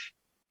politics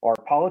are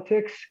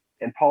politics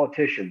and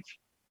politicians.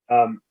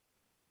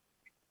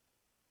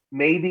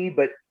 Maybe,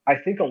 but I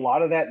think a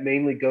lot of that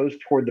mainly goes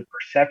toward the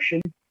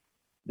perception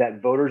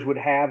that voters would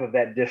have of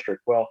that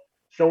district. Well,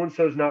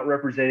 so-and-so is not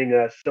representing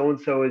us.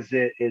 So-and-so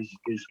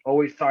is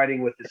always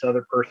siding with this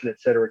other person,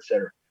 et cetera, et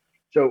cetera.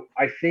 So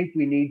I think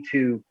we need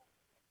to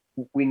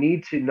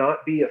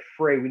not be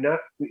afraid.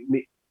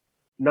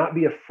 Not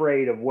be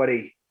afraid of what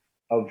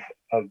of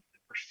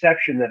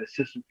perception that a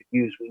system could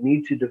use. We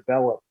need to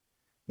develop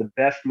the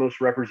best,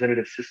 most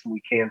representative system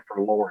we can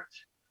for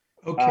Lawrence.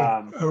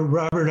 Okay,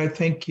 Robert, I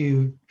think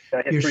you're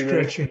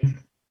stretching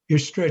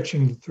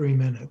the 3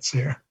 minutes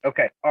here.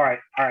 Okay, all right.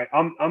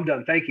 I'm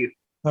done. Thank you.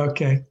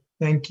 Okay,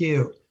 thank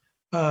you.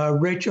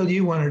 Rachel,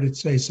 you wanted to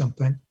say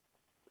something.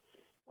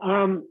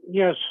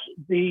 Yes,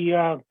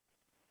 the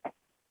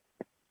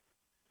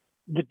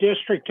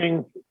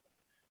districting.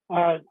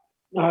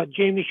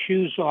 Jamie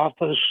Shue's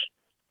office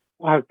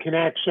can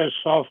access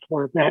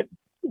software that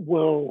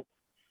will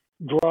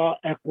draw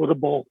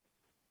equitable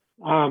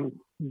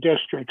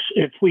districts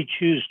if we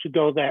choose to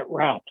go that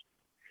route.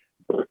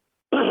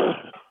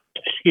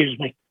 Excuse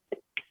me.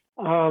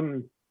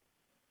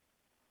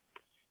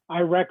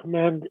 I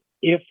recommend,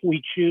 if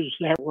we choose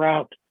that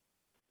route,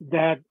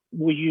 that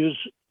we use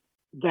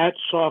that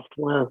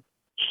software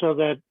so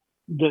that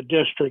the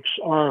districts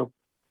are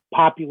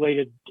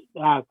populated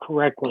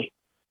correctly,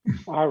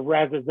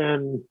 rather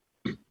than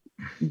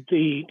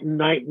the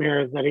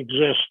nightmare that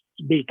exists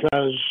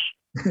because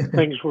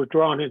things were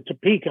drawn in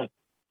Topeka,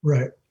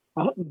 right,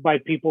 by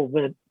people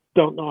that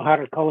don't know how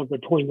to color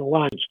between the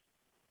lines.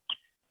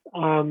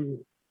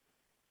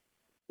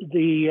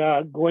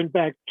 the going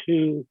back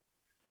to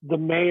the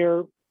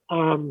mayor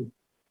and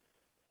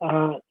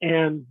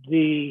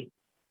the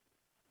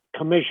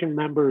commission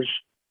members,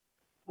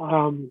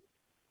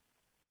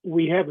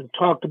 we haven't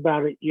talked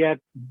about it yet,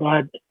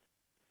 but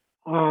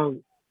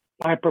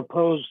I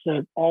propose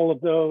that all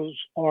of those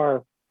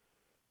are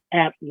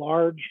at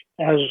large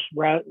as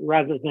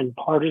rather than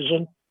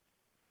partisan.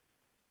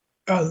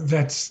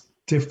 That's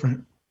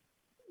different.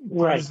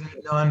 Right.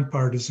 Partisan,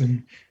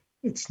 nonpartisan.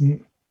 It's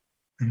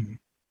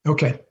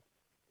okay.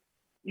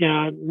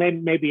 Yeah,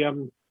 maybe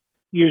I'm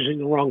using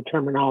the wrong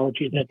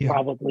terminology. That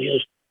probably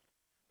is,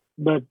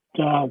 but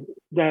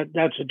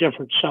that's a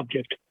different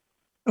subject.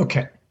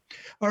 Okay.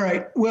 All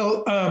right.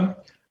 Well,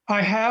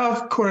 I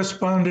have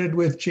corresponded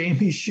with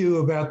Jamie Hsu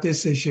about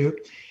this issue,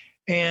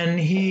 and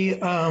he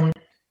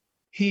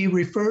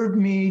referred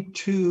me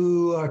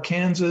to a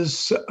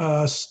Kansas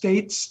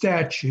state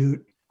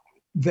statute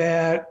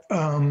that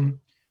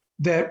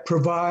that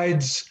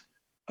provides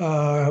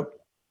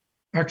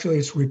actually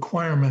it's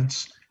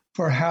requirements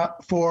for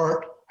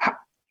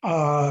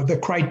the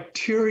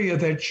criteria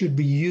that should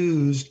be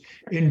used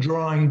in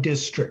drawing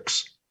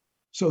districts.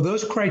 So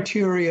those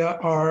criteria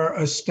are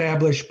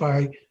established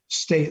by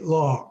state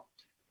law.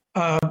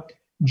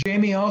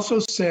 Jamie also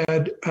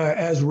said,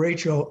 as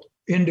Rachel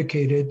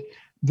indicated,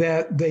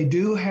 that they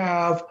do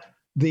have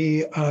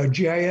the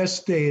GIS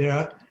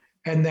data,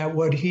 and that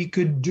what he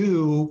could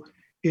do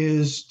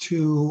is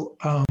to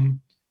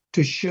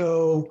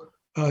show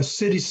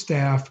city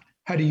staff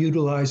how to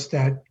utilize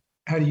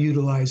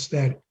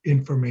that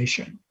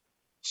information.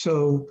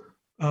 So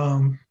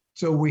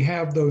so we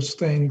have those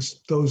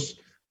things, those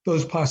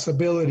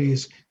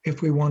possibilities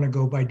if we want to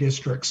go by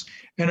districts.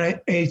 And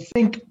I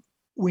think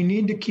we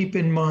need to keep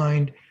in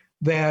mind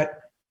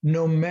that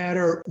no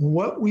matter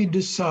what we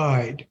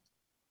decide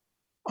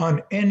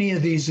on any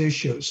of these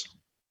issues,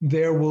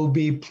 there will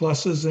be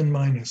pluses and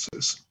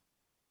minuses.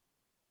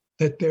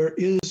 That there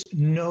is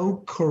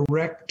no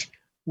correct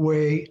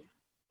way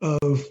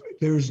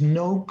there's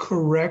no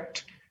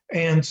correct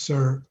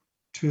answer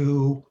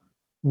to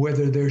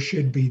whether there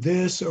should be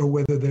this or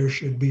whether there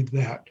should be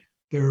that.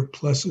 There are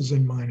pluses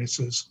and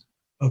minuses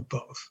of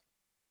both.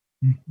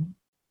 Mm-hmm.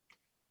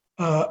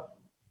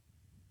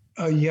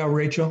 Yeah,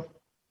 Rachel?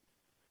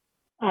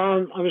 I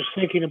was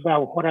thinking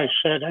about what I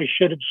said. I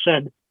should have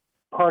said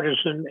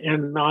partisan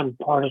and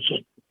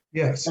nonpartisan.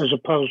 Yes. As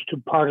opposed to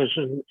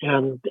partisan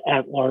and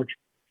at large.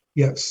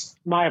 Yes.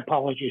 My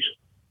apologies.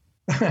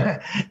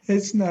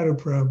 It's not a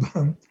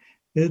problem.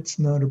 It's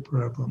not a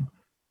problem.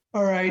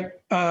 All right.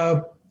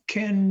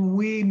 Can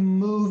we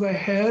move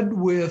ahead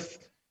with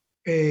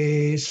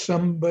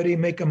somebody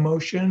make a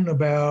motion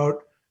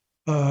about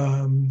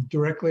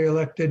directly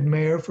elected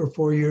mayor for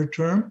 4-year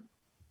term?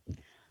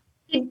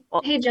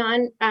 Hey,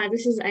 John,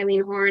 this is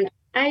Eileen Horn.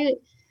 I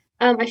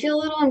feel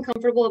a little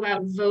uncomfortable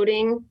about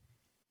voting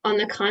on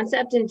the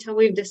concept until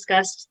we've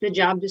discussed the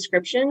job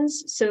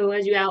descriptions. So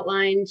as you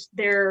outlined,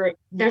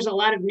 there's a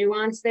lot of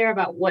nuance there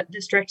about what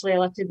this directly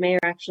elected mayor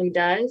actually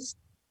does.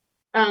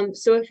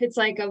 So if it's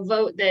like a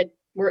vote that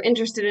we're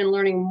interested in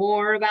learning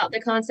more about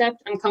the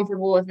concept, I'm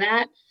comfortable with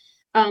that.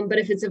 But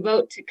if it's a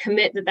vote to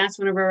commit that that's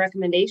one of our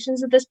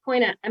recommendations at this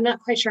point, I'm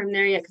not quite sure I'm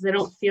there yet because I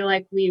don't feel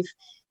like we've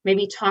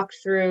maybe talked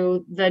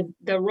through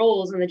the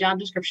roles and the job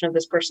description of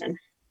this person.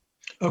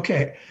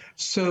 Okay,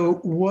 so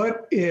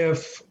what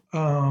if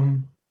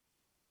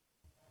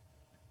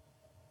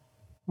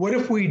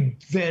we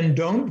then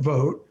don't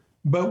vote,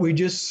 but we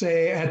just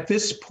say at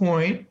this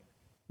point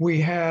we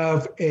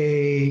have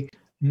a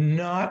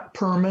not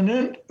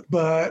permanent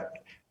but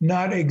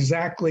not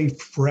exactly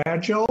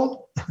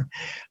fragile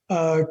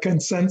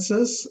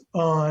consensus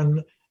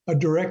on a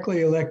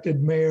directly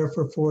elected mayor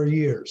for 4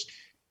 years,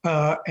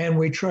 and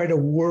we try to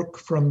work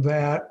from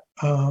that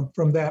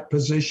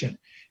position.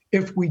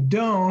 If we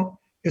don't,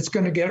 it's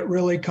going to get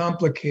really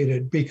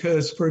complicated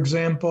because, for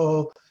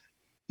example,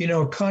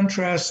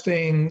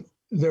 contrasting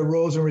the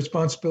roles and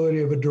responsibility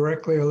of a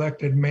directly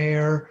elected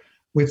mayor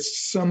with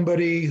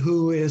somebody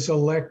who is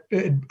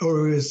elected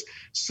or is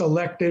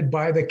selected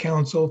by the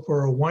council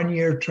for a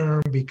 1-year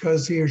term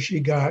because he or she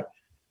got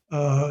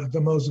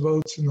the most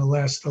votes in the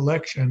last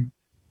election,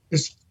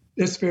 it's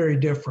very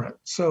different.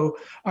 So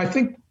I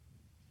think,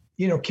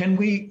 can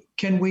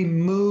we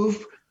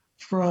move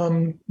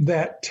from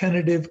that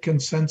tentative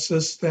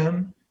consensus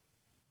then?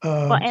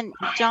 Well, and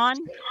John?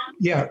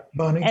 Yeah,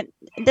 Bonnie. And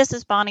this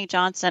is Bonnie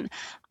Johnson.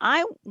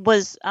 I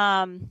was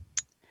kind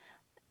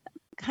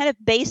of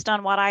based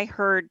on what I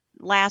heard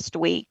last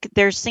week.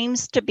 There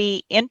seems to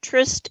be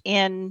interest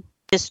in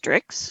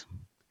districts.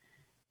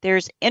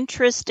 There's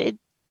interest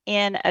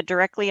in a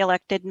directly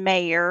elected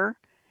mayor.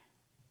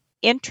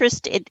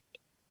 Interest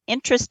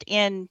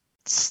in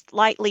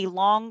slightly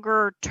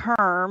longer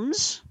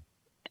terms,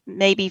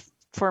 maybe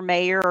for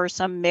mayor or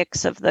some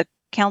mix of the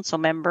council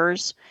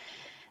members,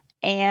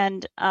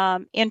 and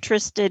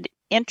interest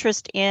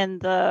in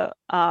the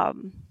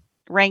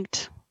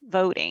ranked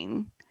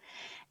voting.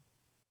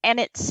 And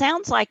it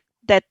sounds like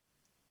that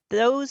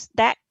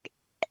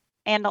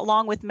and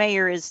along with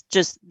mayor is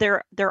just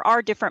there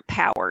are different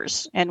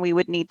powers, and we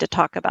would need to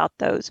talk about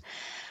those.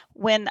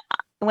 When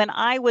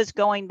I was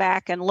going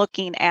back and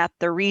looking at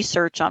the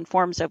research on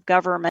forms of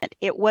government,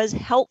 it was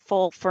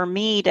helpful for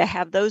me to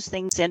have those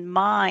things in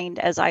mind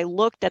as I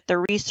looked at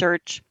the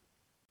research,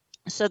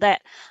 so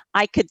that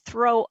I could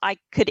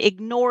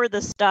ignore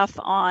the stuff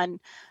on,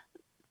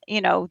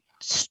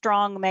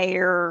 strong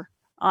mayor.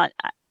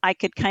 I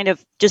could kind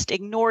of just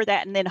ignore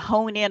that and then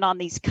hone in on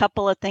these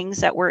couple of things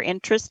that we're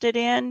interested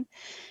in.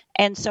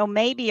 And so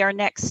maybe our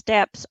next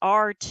steps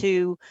are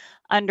to,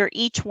 under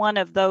each one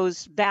of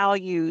those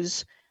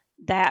values,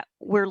 that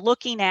we're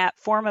looking at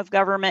form of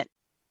government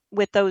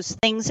with those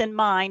things in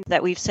mind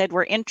that we've said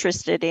we're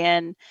interested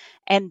in.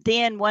 And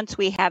then once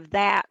we have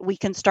that, we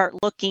can start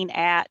looking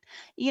at,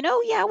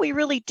 we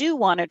really do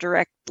want a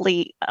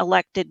directly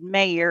elected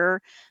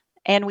mayor,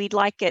 and we'd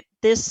like it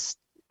this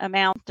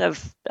amount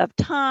of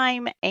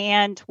time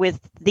and with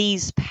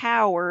these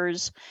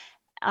powers.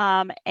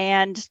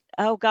 And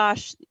oh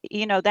gosh,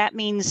 that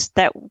means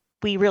that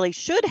we really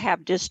should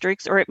have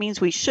districts, or it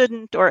means we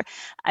shouldn't. Or,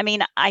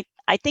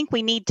 I think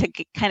we need to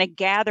kind of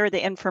gather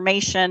the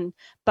information,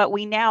 but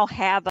we now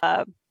have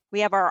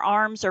our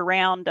arms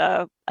around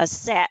a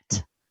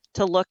set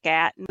to look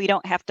at, and we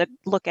don't have to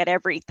look at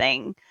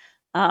everything.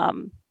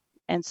 And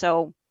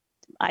so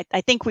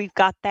I think we've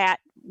got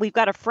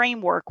a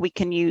framework we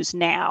can use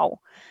now,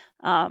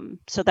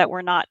 so that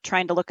we're not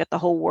trying to look at the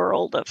whole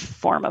world of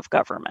form of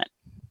government,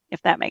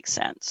 if that makes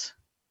sense.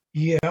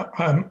 Yeah.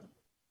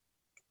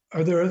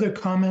 Are there other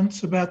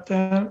comments about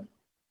that?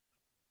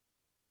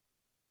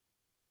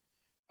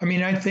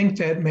 I think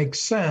that makes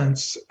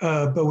sense,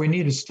 but we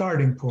need a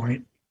starting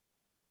point.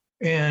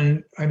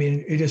 And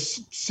it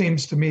just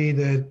seems to me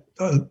that,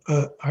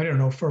 I don't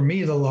know, for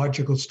me, the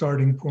logical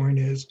starting point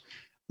is,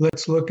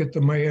 let's look at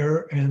the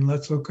mayor and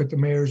let's look at the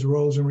mayor's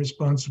roles and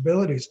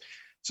responsibilities.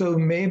 So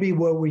maybe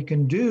what we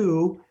can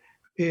do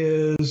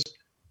is,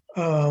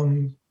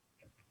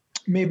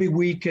 maybe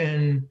we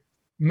can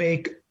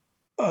make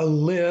a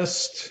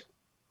list.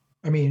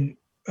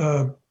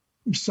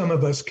 Some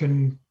of us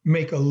can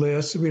make a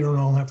list. We don't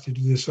all have to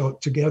do this all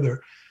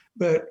together,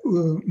 but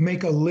we'll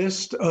make a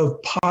list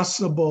of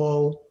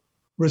possible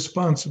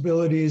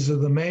responsibilities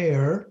of the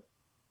mayor,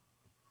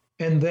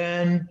 and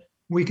then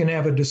we can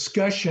have a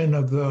discussion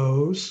of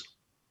those,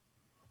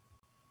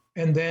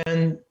 and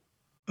then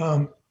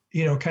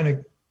kind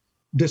of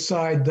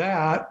decide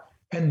that,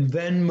 and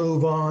then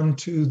move on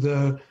to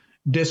the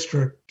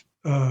district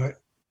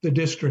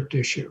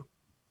issue.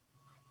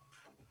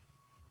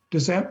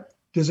 Does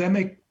that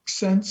make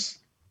sense?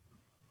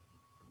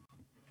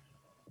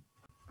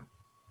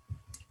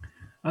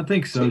 I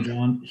think so,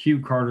 John. Hugh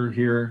Carter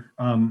here.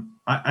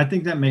 I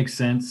think that makes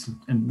sense,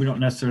 and we don't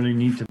necessarily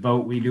need to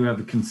vote. We do have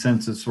a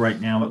consensus right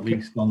now, at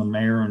least on the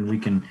mayor, and we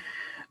can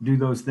do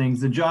those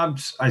things. The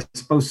jobs, I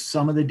suppose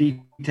some of the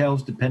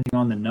details, depending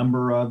on the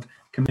number of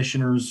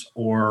commissioners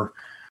or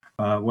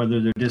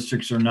whether they're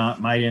districts or not,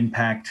 might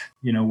impact,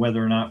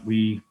 whether or not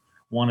we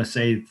want to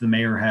say the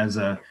mayor has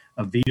a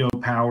veto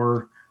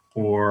power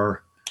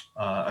or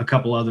a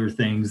couple other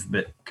things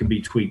that could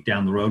be tweaked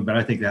down the road. But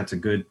I think that's a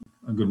good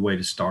way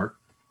to start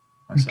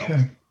myself.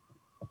 Okay.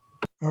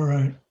 All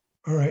right.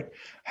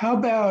 How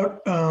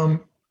about,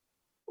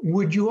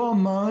 would you all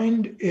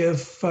mind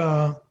if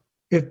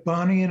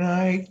Bonnie and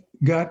I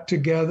got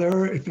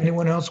together, if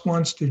anyone else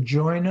wants to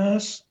join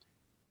us,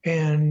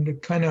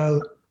 and kind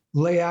of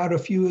lay out a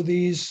few of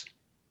these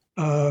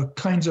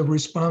kinds of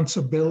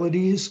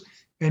responsibilities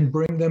and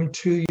bring them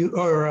to you,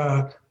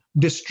 or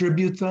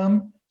distribute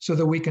them so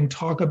that we can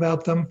talk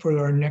about them for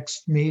our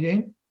next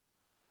meeting?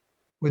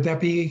 Would that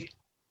be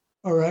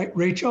all right,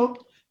 Rachel?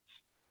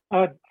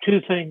 Two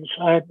things.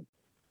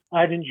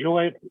 I'd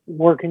enjoy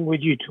working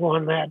with you two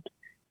on that.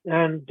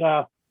 And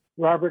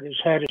Robert has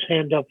had his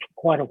hand up for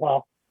quite a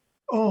while.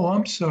 Oh,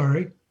 I'm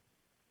sorry.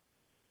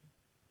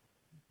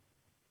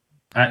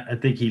 I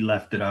think he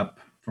left it up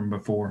from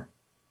before.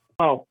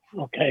 Oh,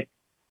 okay.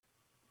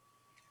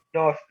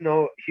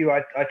 No, Hugh,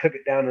 I took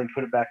it down and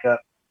put it back up.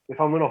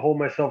 If I'm going to hold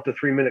myself to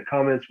 3-minute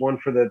comments, one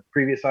for the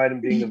previous item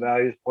being the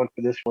values, one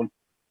for this one,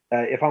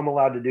 if I'm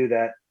allowed to do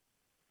that.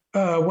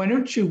 Why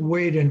don't you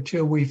wait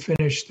until we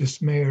finish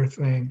this mayor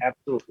thing?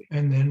 Absolutely.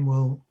 And then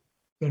we'll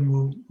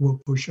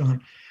push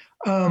on.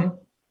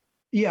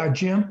 Yeah,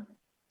 Jim.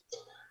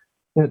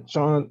 Yeah,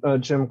 John,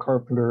 Jim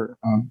Carpenter.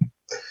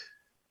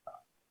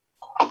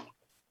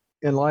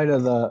 In light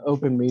of the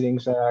Open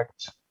Meetings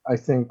Act, I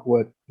think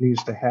what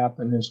needs to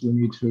happen is we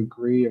need to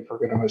agree if we're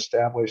going to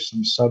establish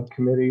some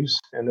subcommittees,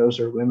 and those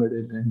are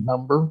limited in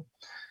number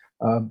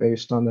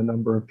based on the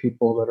number of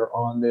people that are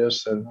on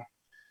this. And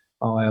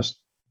I'll ask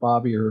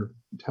Bobby or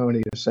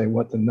Tony to say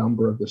what the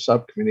number of the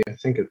subcommittee. I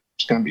think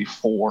it's going to be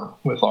 4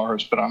 with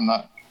ours, but I'm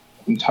not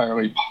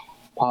entirely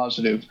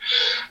positive.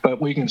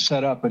 But we can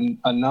set up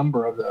a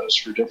number of those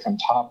for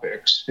different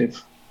topics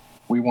if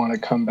we want to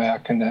come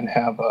back and then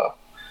have a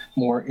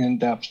more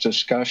in-depth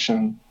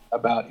discussion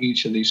about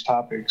each of these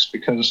topics,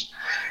 because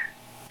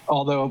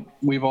although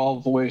we've all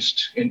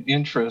voiced an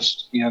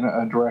interest in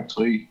a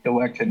directly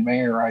elected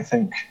mayor, I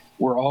think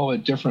we're all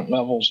at different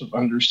levels of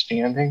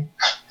understanding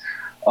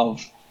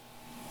of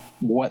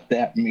what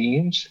that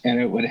means, and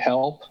it would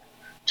help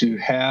to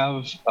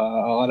have a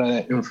lot of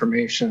that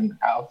information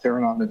out there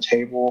and on the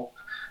table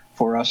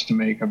for us to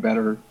make a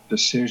better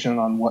decision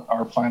on what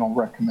our final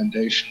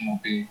recommendation will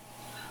be.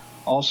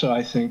 Also,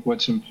 I think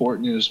what's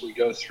important is we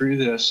go through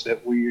this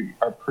that we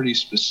are pretty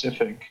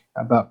specific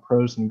about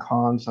pros and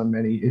cons on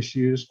many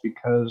issues,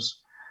 because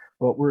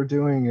what we're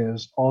doing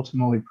is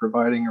ultimately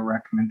providing a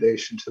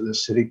recommendation to the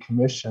city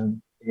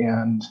commission,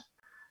 and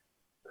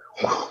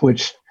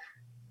which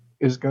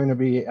is going to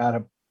be at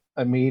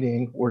a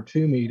meeting or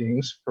two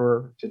meetings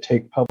to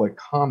take public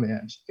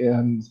comment.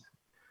 And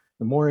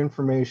the more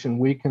information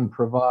we can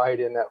provide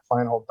in that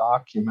final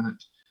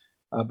document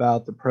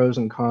about the pros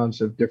and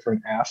cons of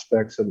different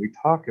aspects that we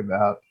talk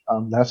about,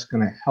 that's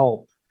going to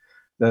help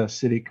the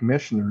city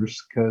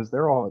commissioners, because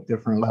they're all at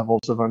different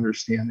levels of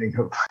understanding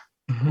of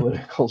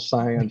political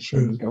science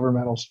and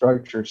governmental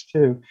structures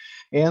too,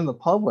 and the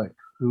public,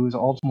 who's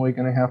ultimately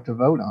going to have to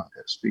vote on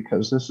this,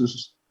 because this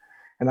is,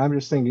 and I'm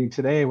just thinking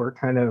today we're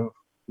kind of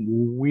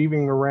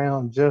weaving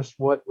around just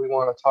what we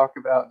want to talk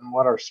about and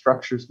what our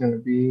structure is going to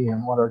be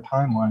and what our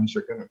timelines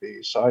are going to be.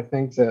 So I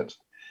think that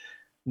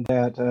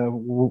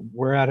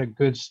we're at a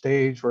good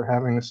stage. We're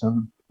having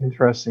some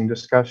interesting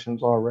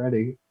discussions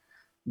already,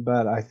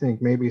 but I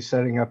think maybe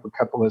setting up a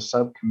couple of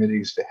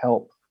subcommittees to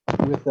help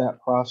with that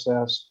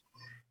process.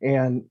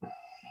 And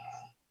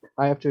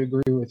I have to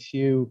agree with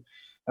you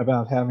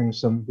about having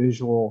some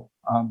visual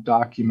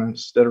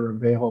documents that are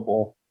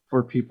available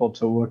for people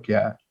to look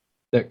at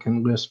that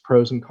can list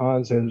pros and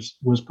cons, as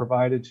was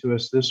provided to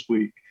us this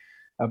week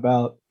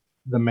about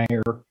the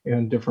mayor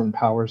and different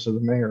powers of the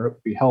mayor. It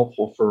would be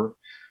helpful for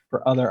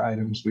other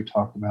items we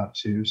talk about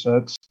too. So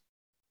it's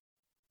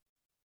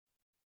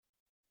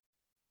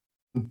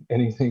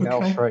anything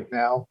else right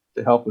now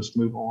to help us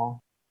move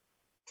along.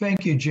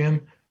 Thank you,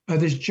 Jim.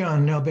 This is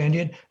John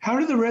Nalbandian. How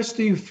do the rest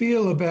of you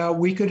feel about,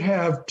 we could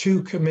have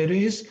two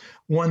committees,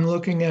 one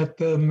looking at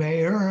the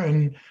mayor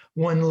and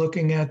one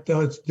looking at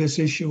this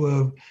issue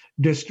of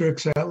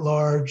districts at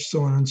large,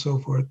 so on and so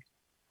forth.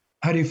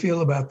 How do you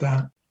feel about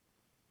that?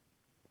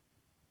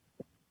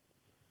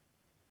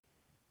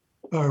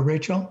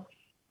 Rachel?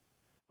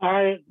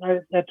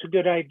 That's a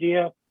good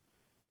idea.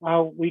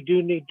 We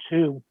do need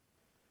to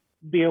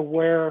be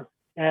aware,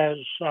 as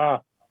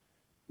let's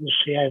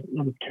see,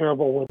 I'm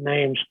terrible with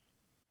names.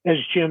 As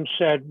Jim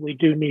said, we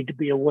do need to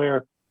be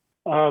aware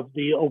of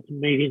the Open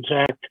Meetings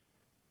Act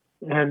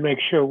and make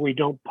sure we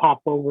don't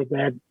pop over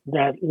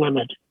that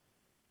limit.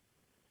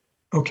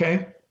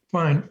 Okay,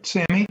 fine.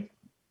 Sammy?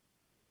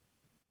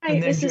 Hi,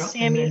 this is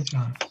Sammy.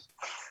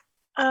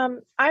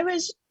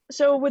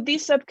 So with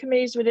these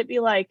subcommittees, would it be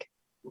like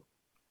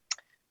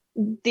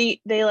they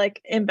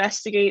like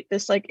investigate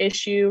this like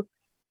issue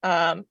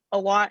a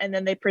lot, and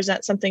then they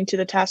present something to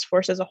the task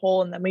force as a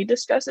whole, and then we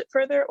discuss it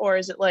further? Or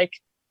is it like,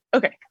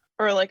 okay,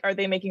 or like, are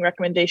they making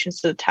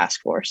recommendations to the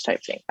task force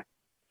type thing?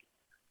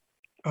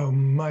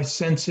 My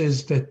sense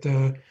is that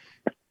the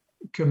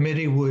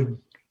committee would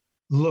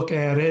look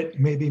at it,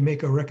 maybe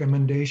make a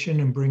recommendation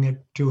and bring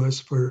it to us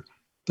for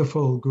the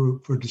full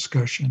group for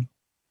discussion.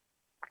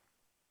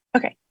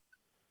 Okay.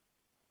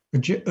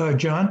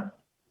 John?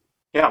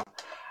 Yeah.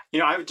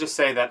 I would just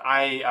say that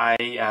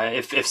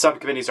if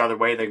subcommittees are the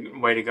way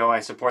to go, I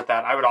support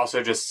that. I would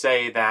also just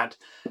say that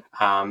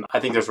I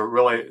think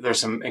there's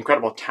some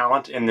incredible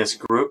talent in this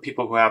group,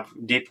 people who have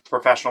deep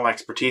professional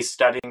expertise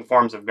studying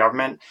forms of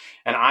government,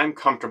 and I'm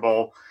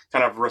comfortable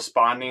kind of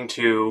responding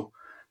to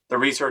the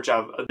research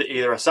of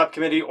either a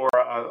subcommittee or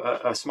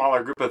a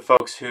smaller group of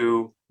folks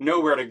who know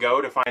where to go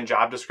to find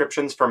job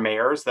descriptions for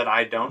mayors that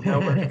I don't know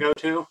where to go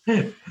to.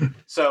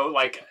 So,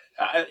 like,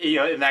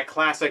 in that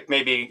classic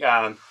maybe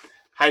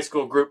high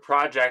school group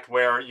project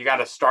where you got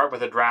to start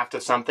with a draft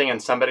of something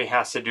and somebody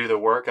has to do the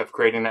work of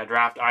creating that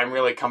draft, I'm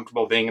really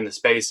comfortable being in the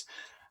space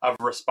of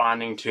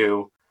responding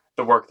to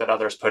the work that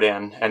others put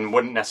in and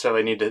wouldn't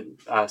necessarily need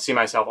to see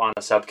myself on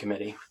a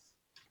subcommittee.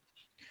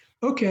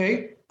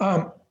 Okay.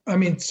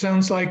 It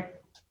sounds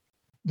like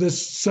the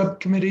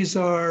subcommittees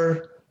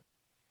are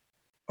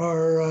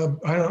I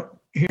don't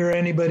hear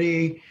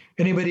anybody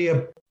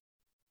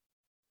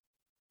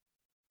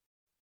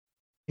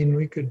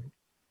we could.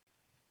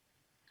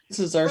 This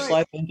is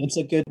Ursula. I think it's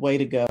a good way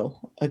to go.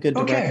 A good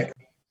direction. Okay.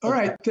 All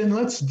right, then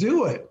let's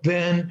do it.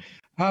 Then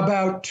how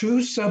about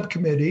two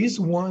subcommittees,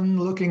 one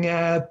looking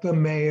at the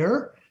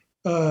mayor,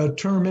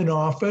 term in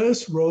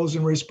office, roles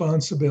and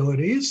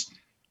responsibilities,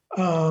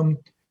 and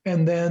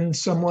then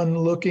someone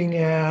looking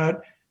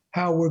at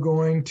how we're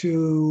going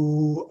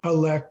to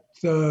elect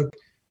the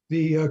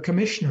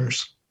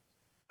commissioners.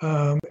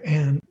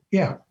 And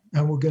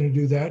we're going to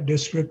do that,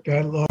 district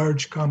at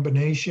large,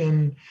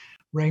 combination,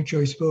 ranked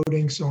choice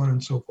voting, so on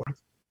and so forth.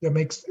 That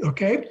makes,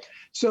 okay.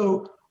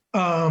 So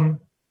do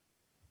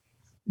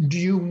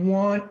you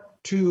want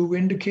to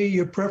indicate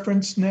your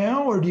preference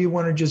now, or do you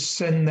want to just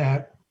send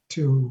that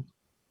to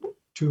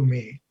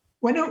me?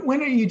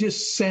 don't you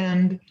just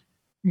send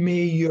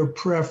me your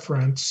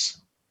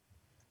preference,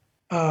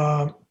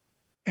 and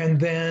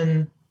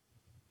then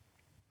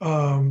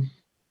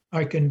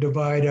I can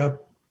divide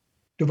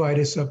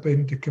us up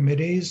into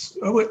committees.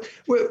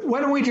 Why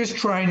don't we just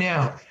try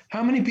now?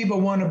 How many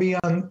people want to be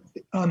on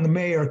the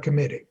mayor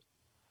committee?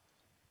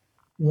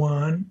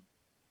 One,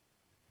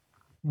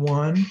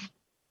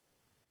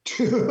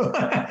 two.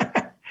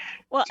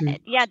 Well, Two.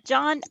 yeah,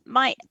 John,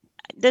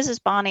 this is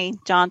Bonnie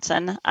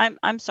Johnson.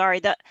 I'm sorry.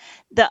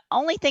 The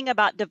only thing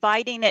about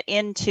dividing it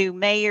into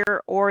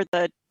mayor or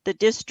the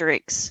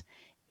districts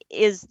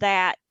is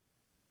that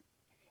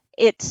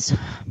it's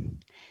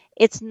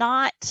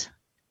not,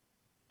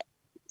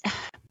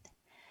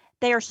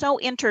 they are so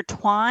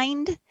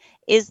intertwined,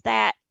 is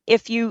that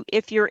if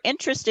you're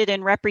interested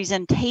in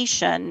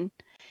representation,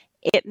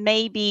 it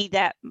may be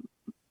that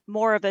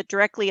more of a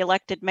directly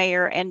elected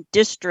mayor and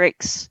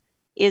districts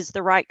is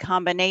the right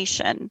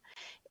combination.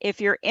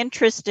 If you're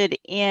interested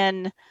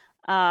in,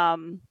 not,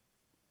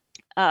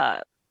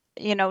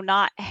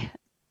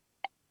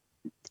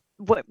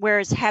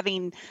 whereas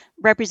having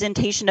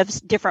representation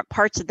of different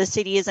parts of the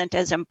city isn't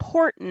as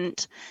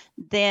important,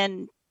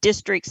 then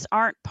districts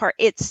aren't part.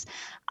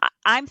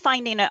 I'm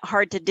finding it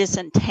hard to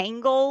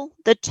disentangle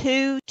the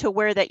two to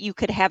where that you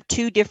could have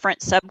two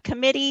different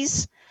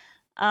subcommittees.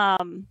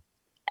 I'm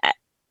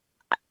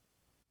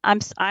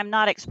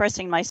not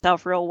expressing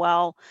myself real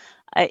well.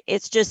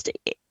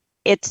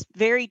 It's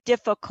very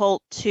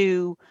difficult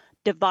to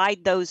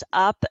divide those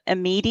up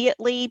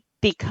immediately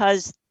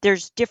because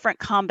there's different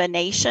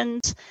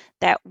combinations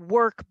that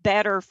work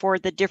better for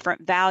the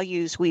different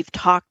values we've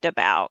talked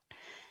about.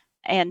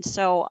 And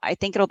so I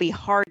think it'll be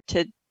hard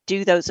to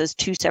do those as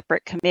two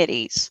separate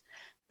committees.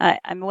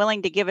 I'm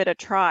willing to give it a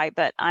try,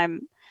 but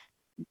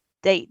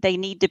they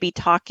need to be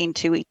talking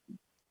to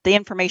the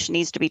information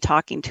needs to be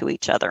talking to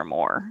each other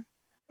more,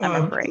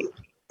 I'm afraid.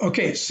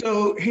 Okay,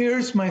 so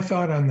here's my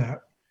thought on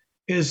that,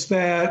 is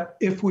that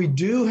if we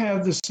do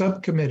have the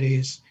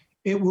subcommittees,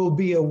 it will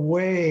be a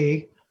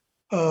way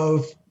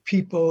of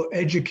people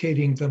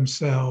educating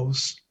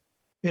themselves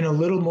in a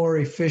little more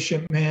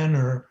efficient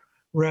manner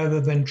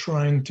rather than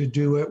trying to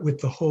do it with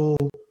the whole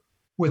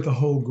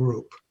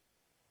group.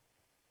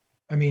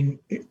 I mean,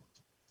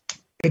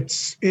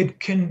 it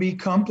can be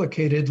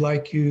complicated,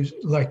 like you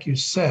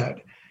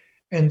said.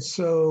 And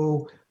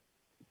so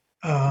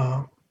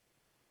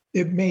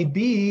it may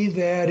be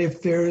that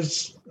if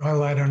there's,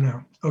 well, I don't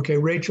know. Okay,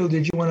 Rachel,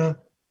 did you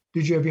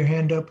have your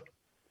hand up?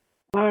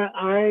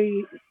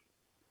 I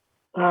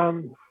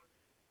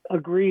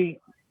agree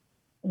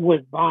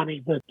with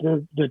Bonnie that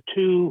the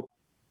two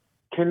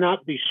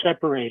cannot be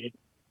separated.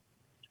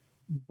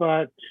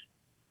 But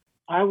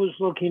I was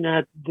looking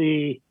at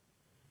the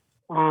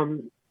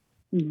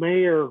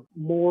mayor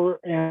more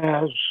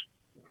as,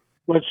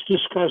 let's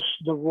discuss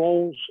the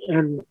roles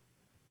and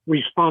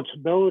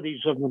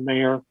responsibilities of the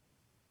mayor,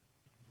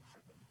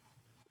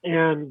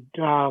 and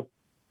the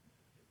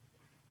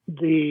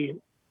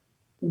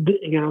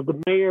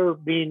mayor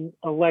being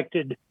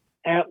elected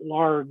at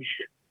large,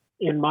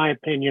 in my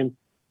opinion,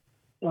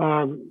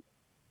 is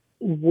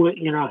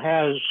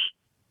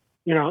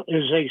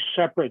a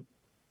separate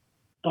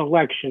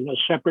election, a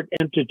separate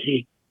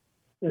entity,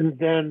 and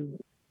then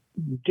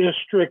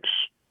districts.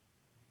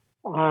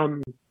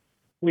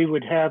 We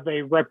would have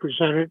a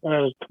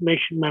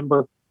commission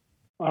member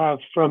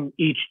from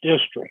each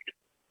district.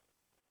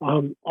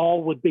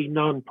 All would be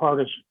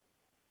nonpartisan.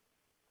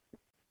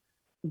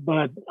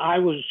 But I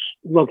was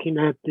looking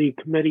at the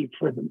committee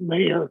for the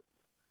mayor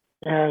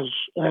as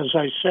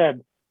I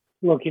said,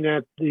 looking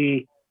at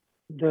the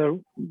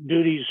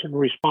duties and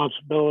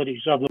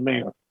responsibilities of the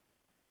mayor.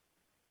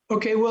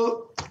 Okay,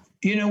 well,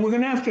 we're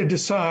going to have to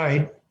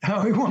decide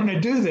how we want to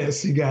do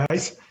this, you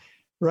guys,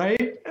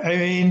 right? I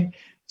mean,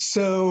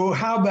 so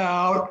how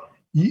about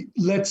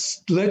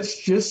let's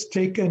just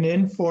take an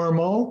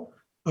informal,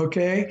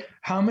 okay?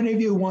 How many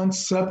of you want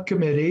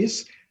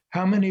subcommittees?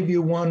 How many of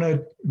you want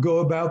to go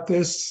about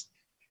this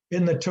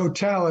in the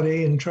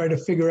totality and try to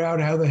figure out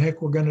how the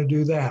heck we're going to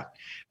do that?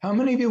 How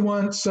many of you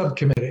want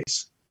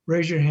subcommittees?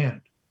 Raise your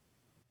hand.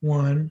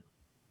 1,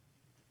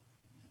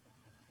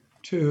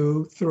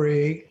 2,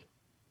 3,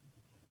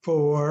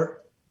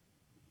 4.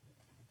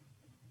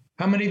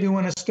 How many of you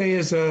want to stay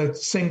as a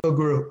single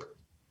group?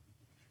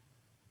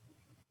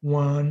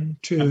 1,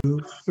 2,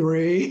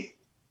 3.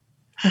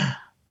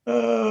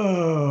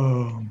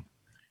 Oh.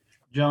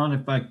 John,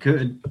 if I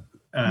could.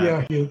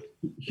 Yeah, Hugh.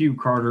 Hugh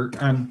Carter.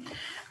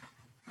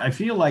 I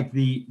feel like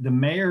the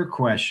mayor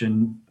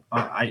question,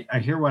 I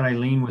hear what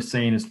Eileen was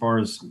saying as far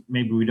as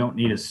maybe we don't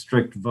need a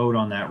strict vote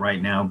on that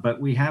right now, but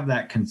we have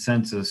that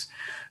consensus.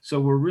 So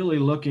we're really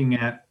looking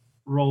at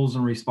roles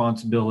and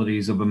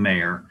responsibilities of a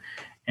mayor.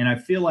 And I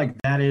feel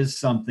like that is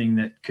something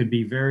that could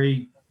be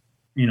very,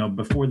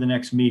 before the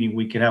next meeting,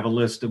 we could have a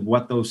list of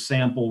what those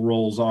sample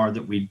roles are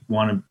that we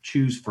want to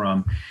choose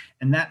from,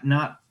 and that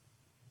not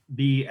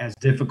be as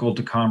difficult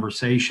a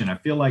conversation. I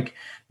feel like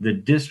the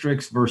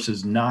districts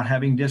versus not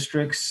having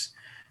districts,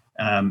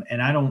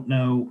 And I don't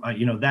know,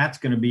 that's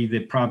going to be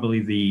probably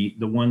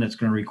the one that's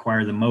going to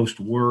require the most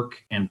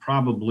work, and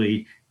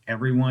probably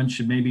everyone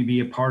should maybe be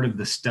a part of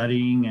the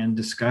studying and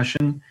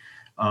discussion.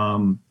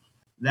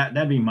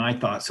 That'd be my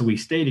thought. So we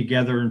stay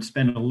together and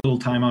spend a little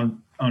time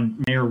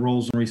on mayor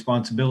roles and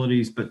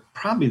responsibilities, but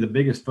probably the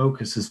biggest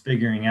focus is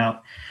figuring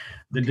out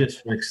the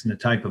districts and the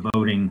type of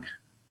voting.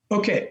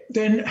 Okay,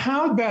 then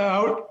how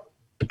about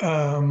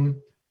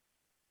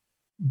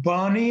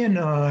Bonnie and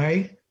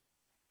I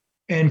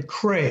and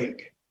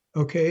Craig?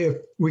 Okay, if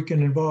we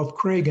can involve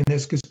Craig in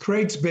this, because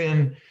Craig's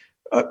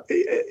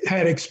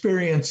had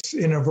experience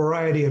in a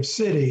variety of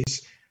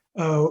cities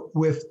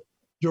with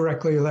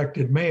directly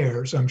elected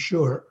mayors, I'm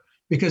sure.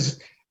 Because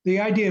the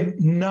idea of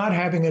not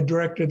having a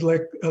directly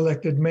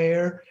elected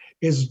mayor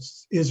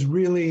is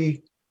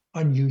really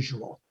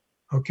unusual.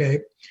 Okay,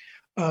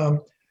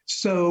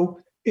 so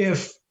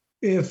if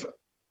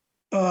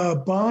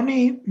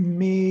Bonnie,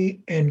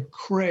 me, and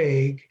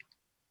Craig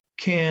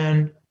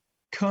can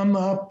come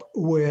up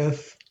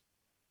with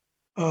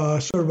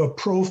sort of a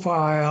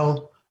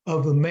profile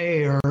of the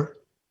mayor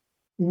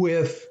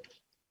with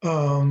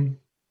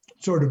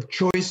sort of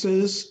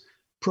choices,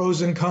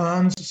 pros and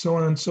cons, so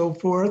on and so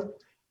forth.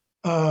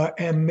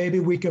 And maybe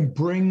we can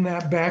bring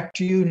that back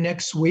to you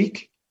next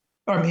week.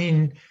 At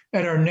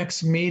our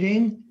next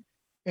meeting,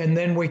 and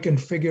then we can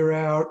figure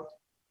out.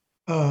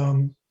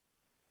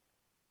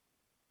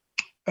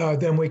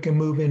 Then we can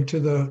move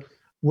into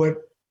what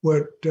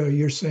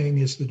you're saying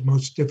is the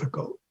most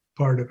difficult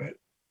part of it.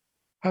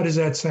 How does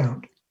that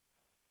sound?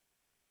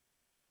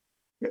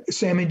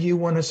 Sammy, do you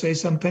want to say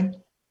something,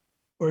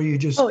 or you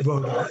just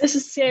vote? This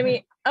is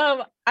Sammy.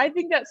 I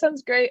think that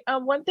sounds great.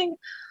 One thing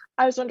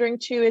I was wondering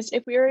too is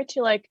if we were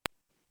to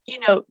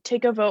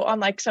take a vote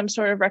on some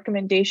sort of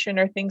recommendation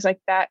or things like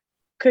that,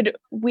 could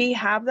we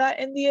have that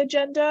in the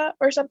agenda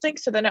or something?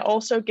 So then it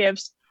also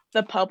gives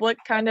the public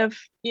kind of,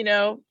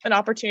 an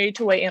opportunity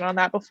to weigh in on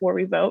that before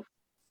we vote.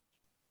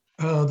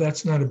 Oh,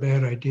 that's not a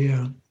bad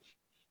idea.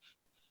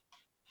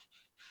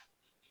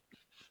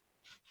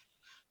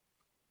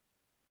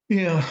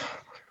 Yeah.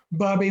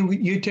 Bobby,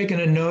 you taking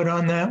a note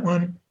on that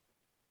one?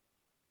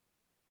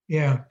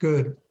 Yeah,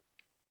 good.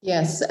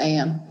 Yes, I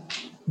am.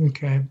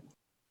 Okay.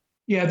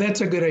 Yeah,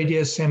 that's a good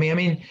idea, Sammy.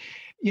 I'm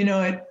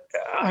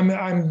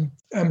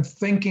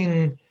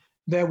thinking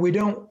that we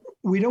don't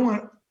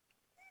want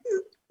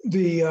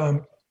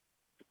the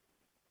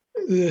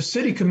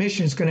city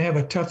commission is going to have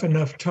a tough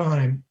enough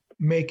time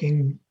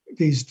making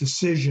these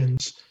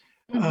decisions.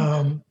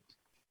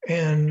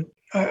 And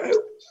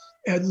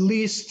at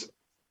least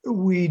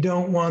we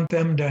don't want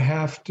them to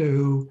have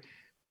to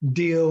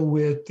deal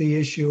with the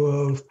issue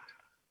of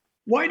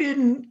why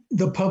didn't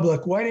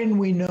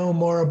we know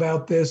more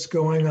about this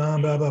going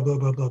on, blah, blah, blah,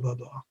 blah, blah, blah,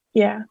 blah.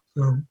 Yeah.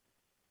 So,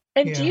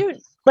 and do you,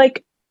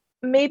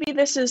 maybe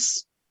this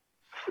is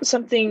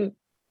something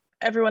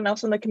everyone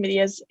else on the committee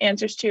has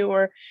answers to,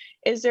 or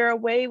is there a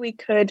way we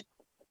could,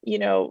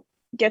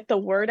 get the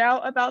word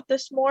out about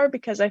this more?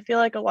 Because I feel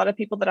like a lot of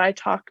people that I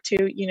talk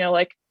to,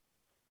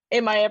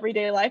 in my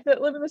everyday life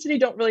that live in the city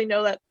don't really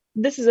know that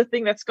this is a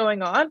thing that's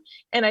going on.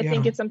 And I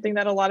think it's something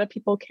that a lot of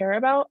people care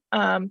about.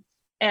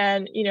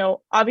 And,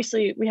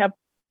 obviously we have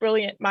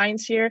brilliant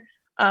minds here,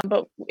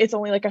 but it's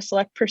only a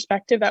select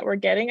perspective that we're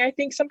getting, I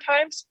think,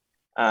 sometimes.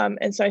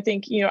 And so I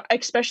think,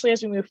 especially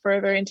as we move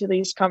further into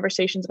these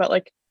conversations about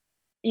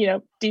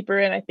deeper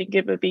in, I think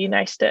it would be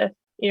nice to,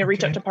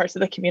 reach out to parts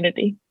of the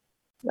community.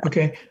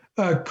 Okay.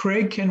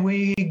 Craig, can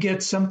we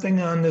get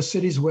something on the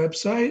city's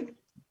website?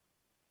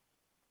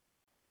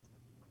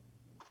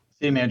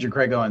 City Manager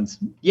Craig Owens.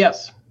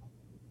 Yes.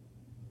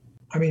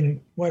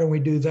 Why don't we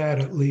do that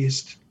at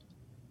least?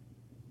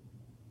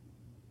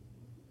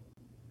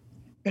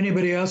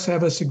 Anybody else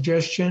have a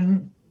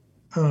suggestion?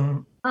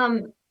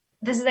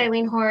 This is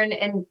Eileen Horn,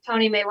 and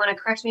Tony may want to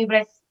correct me, but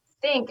I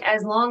think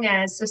as long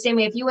as, so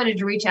Sammy, if you wanted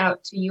to reach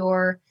out to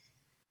your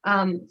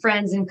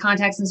friends and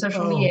contacts in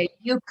social media,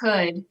 you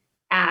could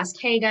ask,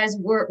 hey guys,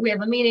 we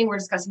have a meeting, we're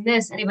discussing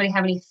this. Anybody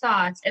have any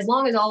thoughts? As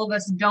long as all of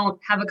us don't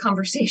have a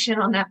conversation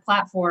on that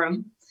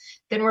platform,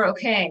 then we're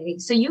okay.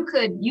 So you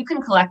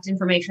can collect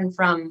information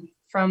from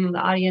the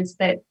audience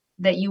that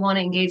you want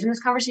to engage in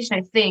this conversation,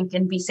 I think,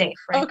 and be safe,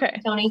 right? Okay.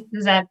 Tony,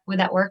 would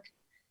that work?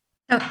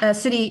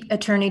 City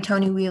Attorney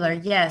Tony Wheeler,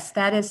 yes,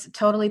 that is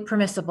totally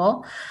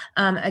permissible.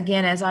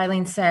 Again, as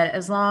Eileen said,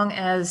 as long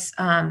as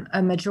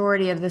a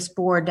majority of this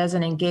board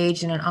doesn't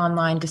engage in an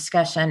online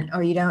discussion,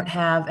 or you don't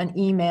have an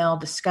email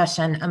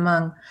discussion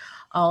among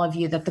all of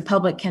you that the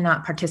public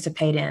cannot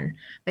participate in.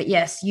 But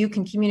yes, you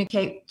can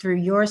communicate through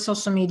your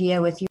social media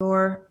with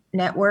your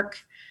network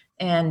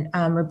and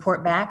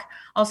report back.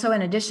 Also,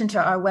 in addition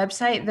to our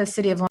website, the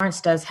City of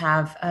Lawrence does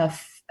have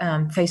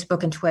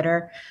Facebook and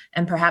Twitter,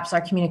 and perhaps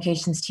our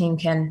communications team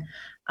can,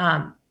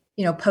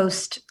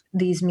 post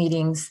these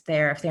meetings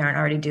there if they aren't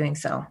already doing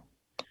so.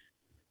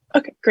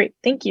 Okay, great.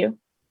 Thank you.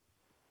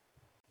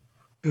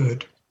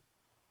 Good.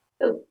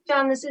 So,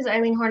 John, this is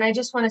Eileen Horn. I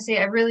just want to say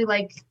I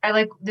like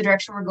the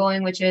direction we're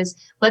going, which is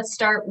let's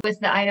start with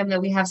the item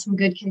that we have some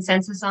good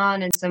consensus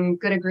on and some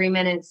good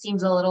agreement, and it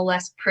seems a little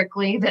less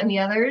prickly than the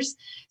others.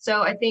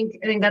 So I think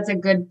that's a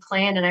good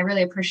plan, and I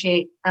really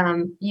appreciate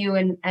you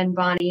and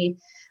Bonnie.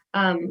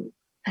 And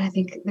I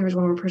think there was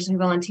one more person who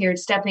volunteered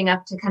stepping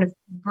up to kind of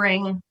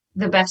bring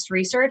the best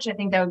research. I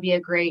think that would be a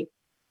great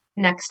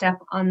next step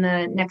on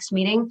the next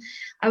meeting.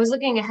 I was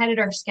looking ahead at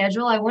our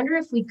schedule. I wonder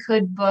if we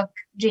could book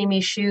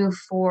Jamie Shu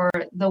for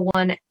the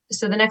one.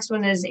 So the next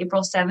one is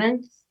April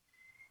 7th.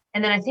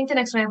 And then I think the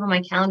next one I have on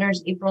my calendar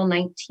is April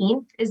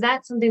 19th. Is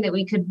that something that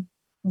we could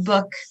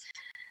book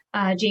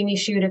Jamie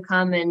Shu to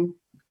come and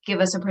give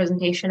us a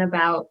presentation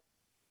about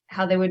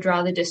how they would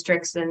draw the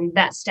districts and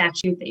that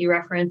statute that you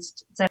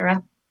referenced, et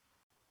cetera?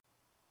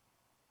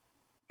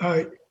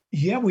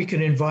 Yeah, we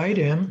can invite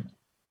him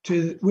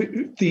to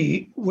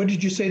what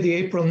did you say, the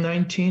April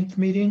 19th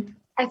meeting?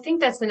 I think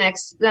that's the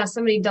next.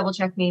 Somebody double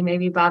check me,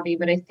 maybe Bobby,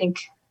 but I think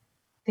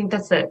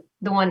that's the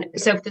one.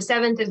 So if the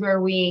 7th is where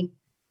we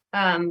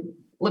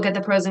look at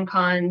the pros and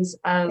cons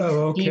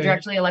of the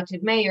directly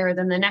elected mayor,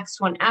 then the next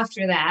one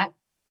after that,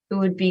 it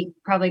would be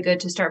probably good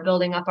to start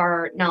building up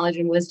our knowledge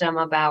and wisdom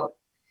about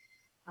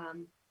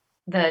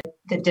the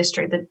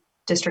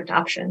district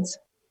options.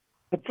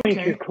 I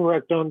think you're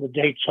correct on the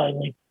dates,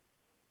 Eileen.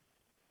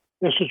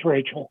 This is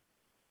Rachel.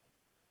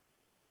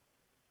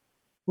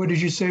 What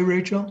did you say,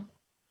 Rachel?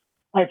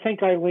 I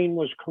think Eileen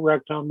was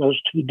correct on those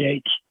two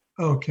dates.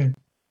 Okay.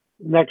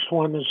 Next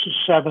one is the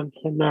 7th,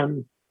 and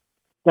then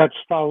that's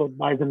followed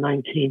by the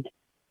 19th.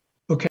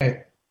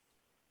 Okay.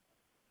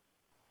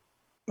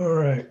 All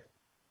right.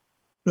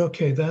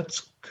 Okay,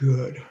 that's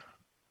good.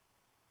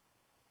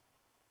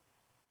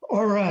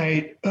 All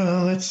right.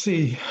 Let's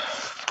see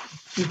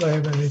if I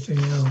have anything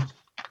else.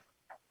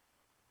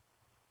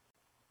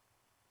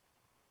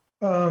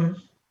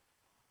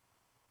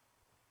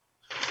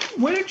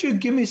 Why don't you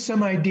give me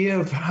some idea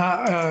of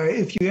how,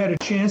 if you had a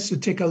chance to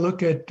take a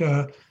look at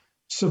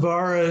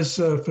Savara's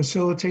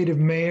facilitative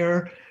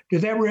mayor,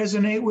 did that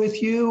resonate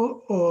with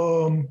you,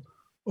 or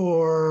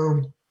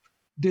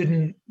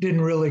didn't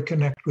really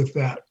connect with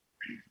that?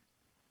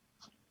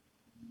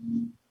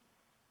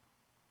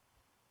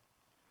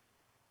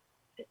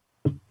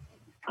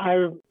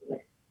 I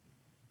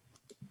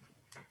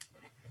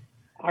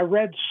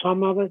read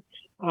some of it.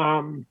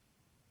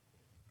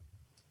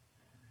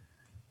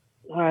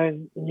 I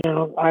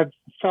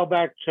fell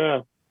back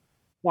to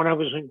when I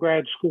was in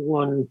grad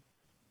school, and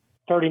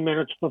 30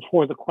 minutes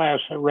before the class,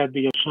 I read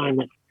the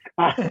assignment.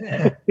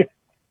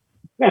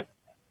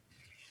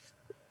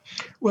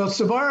 Well,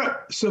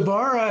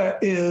 Savara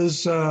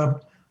is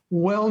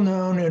well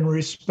known and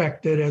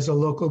respected as a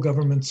local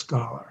government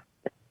scholar.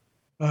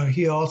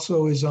 He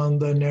also is on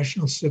the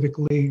National Civic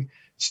League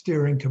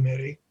Steering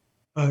Committee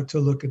to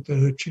look at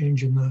the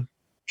change in the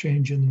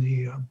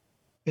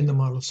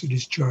Model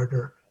Cities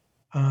Charter.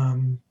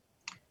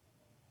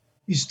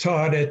 He's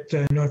taught at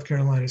North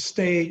Carolina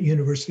State,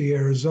 University of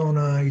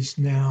Arizona. He's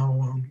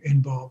now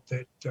involved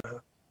at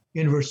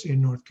University of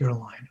North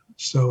Carolina.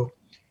 So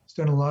he's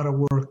done a lot of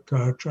work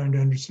trying to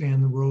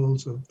understand the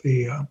roles of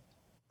the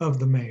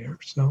mayor.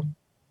 So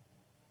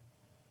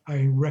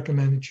I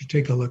recommend that you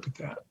take a look at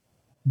that.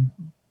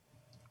 Mm-hmm.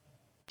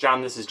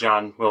 John, this is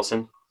John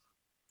Wilson.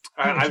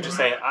 I would just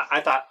say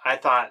I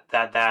thought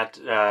that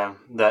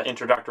the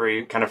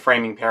introductory kind of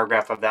framing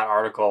paragraph of that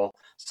article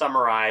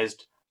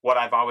summarized what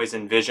I've always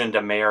envisioned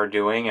a mayor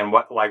doing and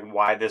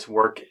why this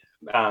work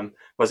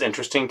was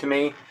interesting to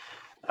me.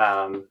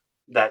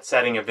 That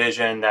setting a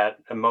vision, that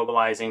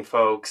mobilizing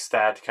folks,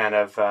 that kind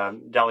of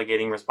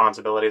delegating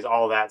responsibilities,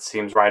 all that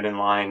seems right in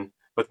line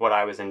with what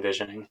I was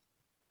envisioning.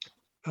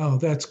 Oh,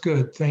 that's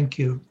good. Thank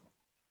you.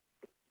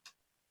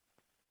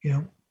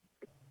 Yeah.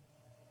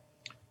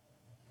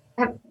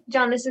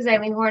 John, this is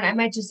Eileen Horn. I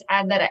might just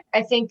add that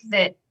I think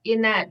that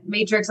in that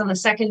matrix on the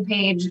second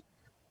page,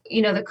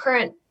 the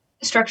current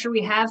structure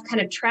we have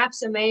kind of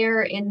traps a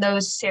mayor in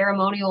those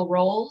ceremonial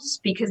roles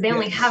because they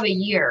only have a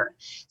year.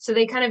 So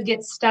they kind of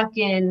get stuck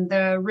in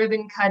the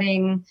ribbon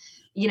cutting,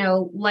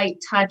 light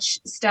touch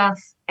stuff.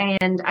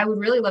 And I would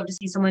really love to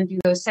see someone do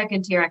those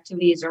second tier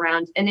activities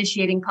around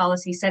initiating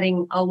policy,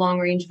 setting a long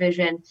range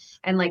vision,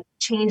 and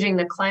changing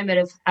the climate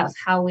of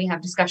how we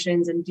have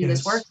discussions and do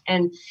this work.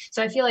 And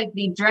so I feel like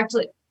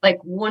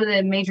one of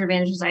the major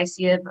advantages I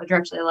see of a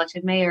directly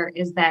elected mayor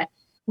is that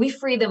we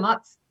free them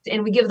up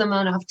and we give them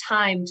enough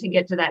time to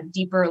get to that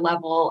deeper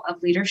level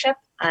of leadership.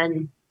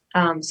 And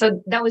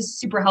so that was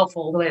super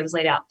helpful the way it was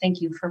laid out.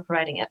 Thank you for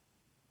providing it.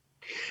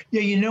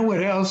 Yeah, you know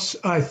what else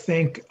I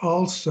think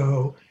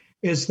also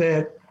is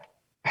that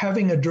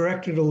having a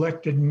directed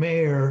elected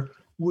mayor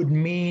would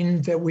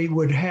mean that we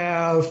would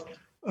have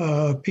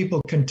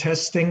people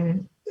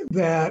contesting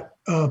that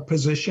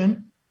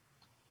position.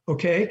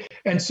 Okay.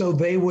 And so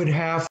they would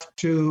have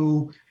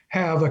to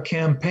have a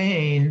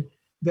campaign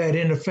that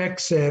in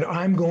effect said,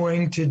 I'm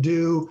going to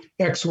do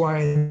X, Y,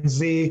 and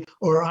Z,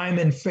 or I'm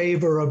in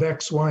favor of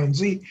X, Y, and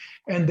Z.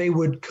 And they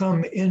would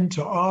come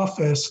into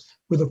office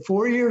with a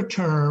 4-year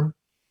term,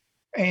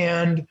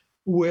 and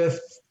with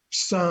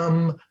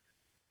some,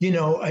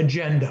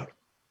 agenda.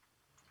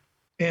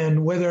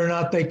 And whether or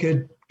not they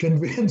could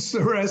convince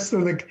the rest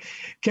of the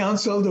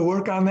council to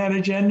work on that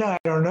agenda, I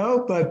don't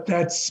know, but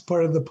that's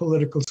part of the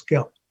political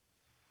skill.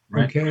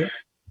 Right. Okay.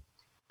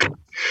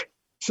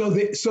 So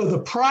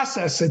the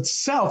process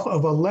itself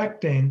of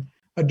electing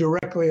a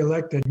directly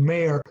elected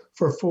mayor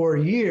for 4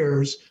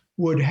 years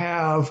would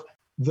have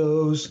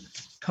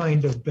those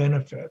kind of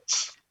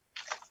benefits.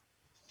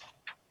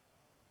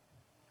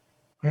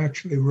 I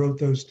actually wrote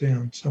those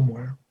down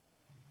somewhere.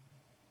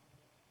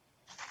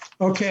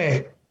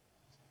 Okay.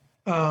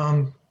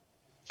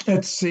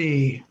 Let's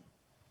see.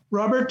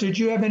 Robert, did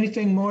you have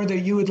anything more that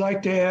you would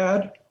like to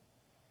add?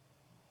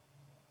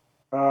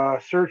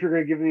 Sir, if you're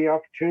going to give me the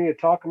opportunity to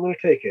talk, I'm going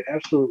to take it.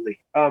 Absolutely.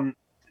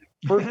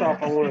 First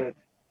off,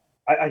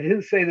 I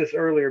didn't say this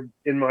earlier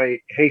in my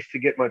haste to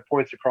get my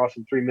points across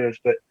in 3 minutes,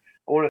 but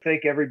I want to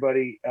thank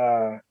everybody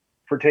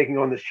for taking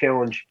on this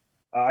challenge.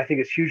 I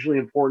think it's hugely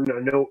important. I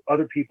know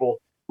other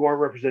people who aren't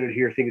represented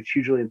here think it's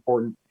hugely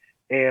important.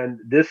 And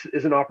this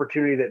is an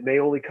opportunity that may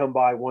only come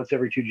by once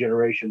every 2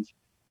 generations.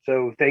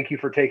 So thank you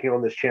for taking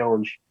on this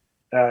challenge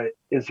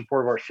in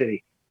support of our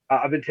city.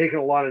 I've been taking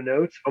a lot of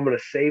notes. I'm going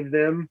to save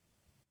them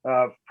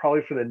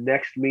probably for the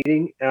next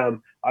meeting.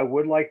 I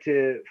would like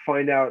to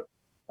find out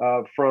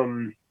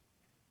from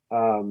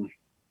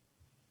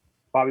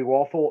Bobby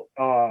Walthall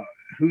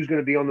who's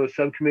going to be on those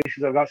subcommittees,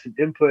 because I've got some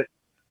input.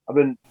 I've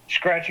been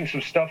scratching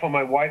some stuff on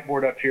my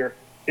whiteboard up here.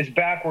 It's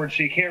backwards,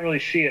 so you can't really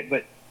see it,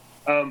 but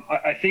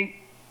I think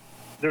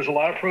there's a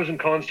lot of pros and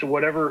cons to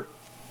whatever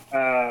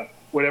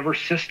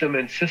system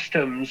and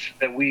systems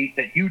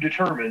that you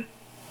determine.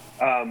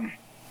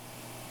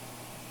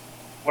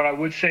 What I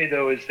would say,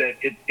 though, is that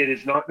it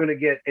is not going to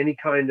get any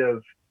kind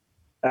of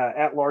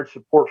at-large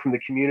support from the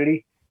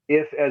community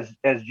if, as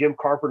Jim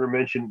Carpenter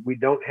mentioned, we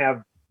don't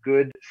have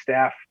good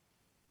staff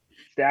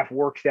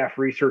work, staff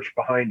research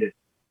behind it.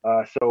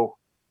 So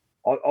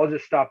I'll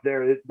just stop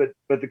there. But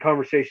the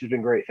conversation's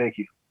been great. Thank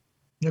you.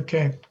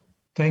 Okay,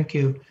 thank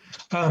you.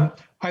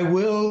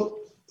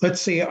 Let's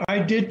see, I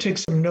did take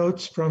some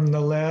notes from the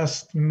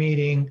last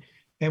meeting,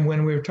 and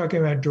when we were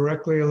talking about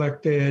directly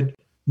elected,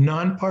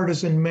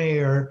 nonpartisan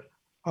mayor,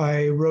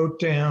 I wrote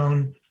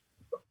down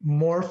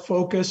more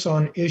focus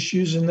on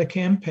issues in the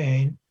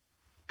campaign,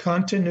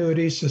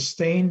 continuity,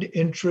 sustained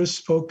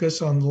interest,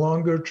 focus on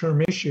longer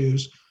term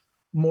issues,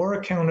 more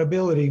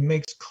accountability,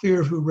 makes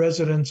clear who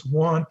residents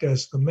want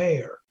as the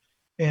mayor,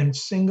 and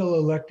single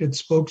elected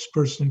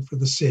spokesperson for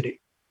the city.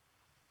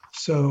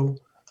 So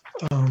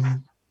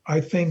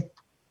I think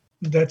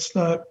that's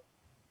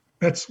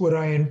what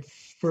I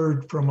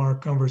inferred from our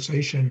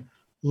conversation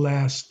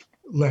last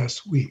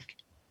week.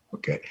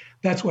 Okay,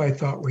 that's why I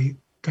thought we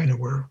kind of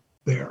were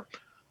there.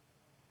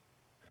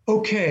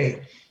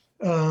 Okay,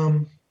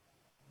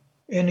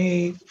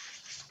 any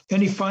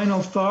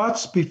final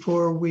thoughts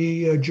before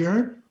we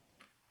adjourn?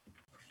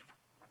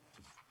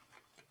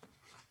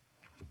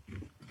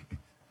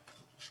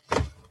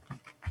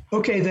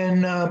 Okay,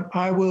 then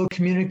I will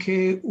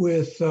communicate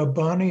with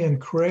Bonnie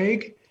and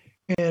Craig,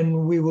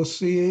 and we will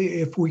see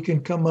if we can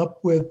come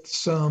up with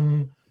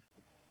some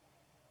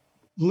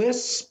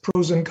lists,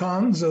 pros and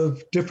cons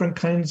of different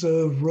kinds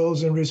of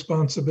roles and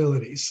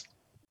responsibilities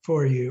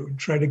for you.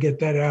 Try to get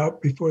that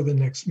out before the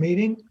next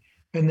meeting.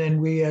 And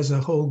then we as a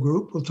whole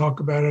group will talk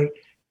about it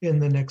in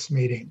the next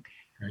meeting.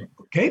 Right.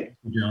 Okay?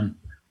 John.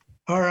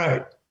 All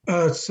right.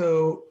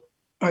 So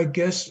I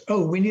guess,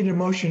 we need a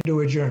motion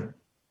to adjourn.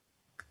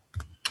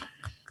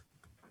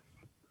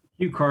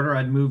 Hugh Carter,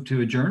 I'd move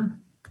to adjourn.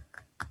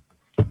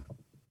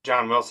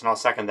 John Wilson, I'll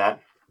second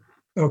that.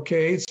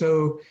 Okay,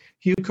 so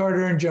Hugh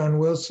Carter and John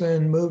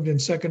Wilson moved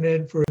and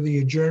seconded for the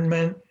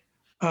adjournment.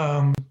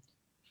 How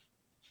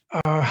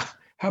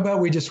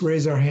about we just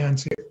raise our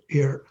hands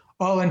here?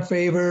 All in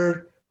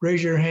favor,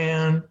 raise your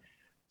hand,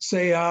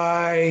 say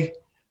aye,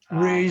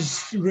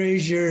 raise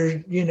your,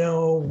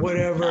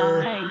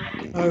 whatever.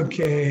 Aye.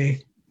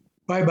 Okay,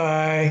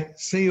 bye-bye.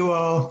 See you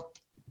all.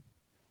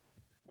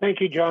 Thank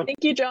you, John.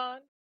 Thank you,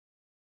 John.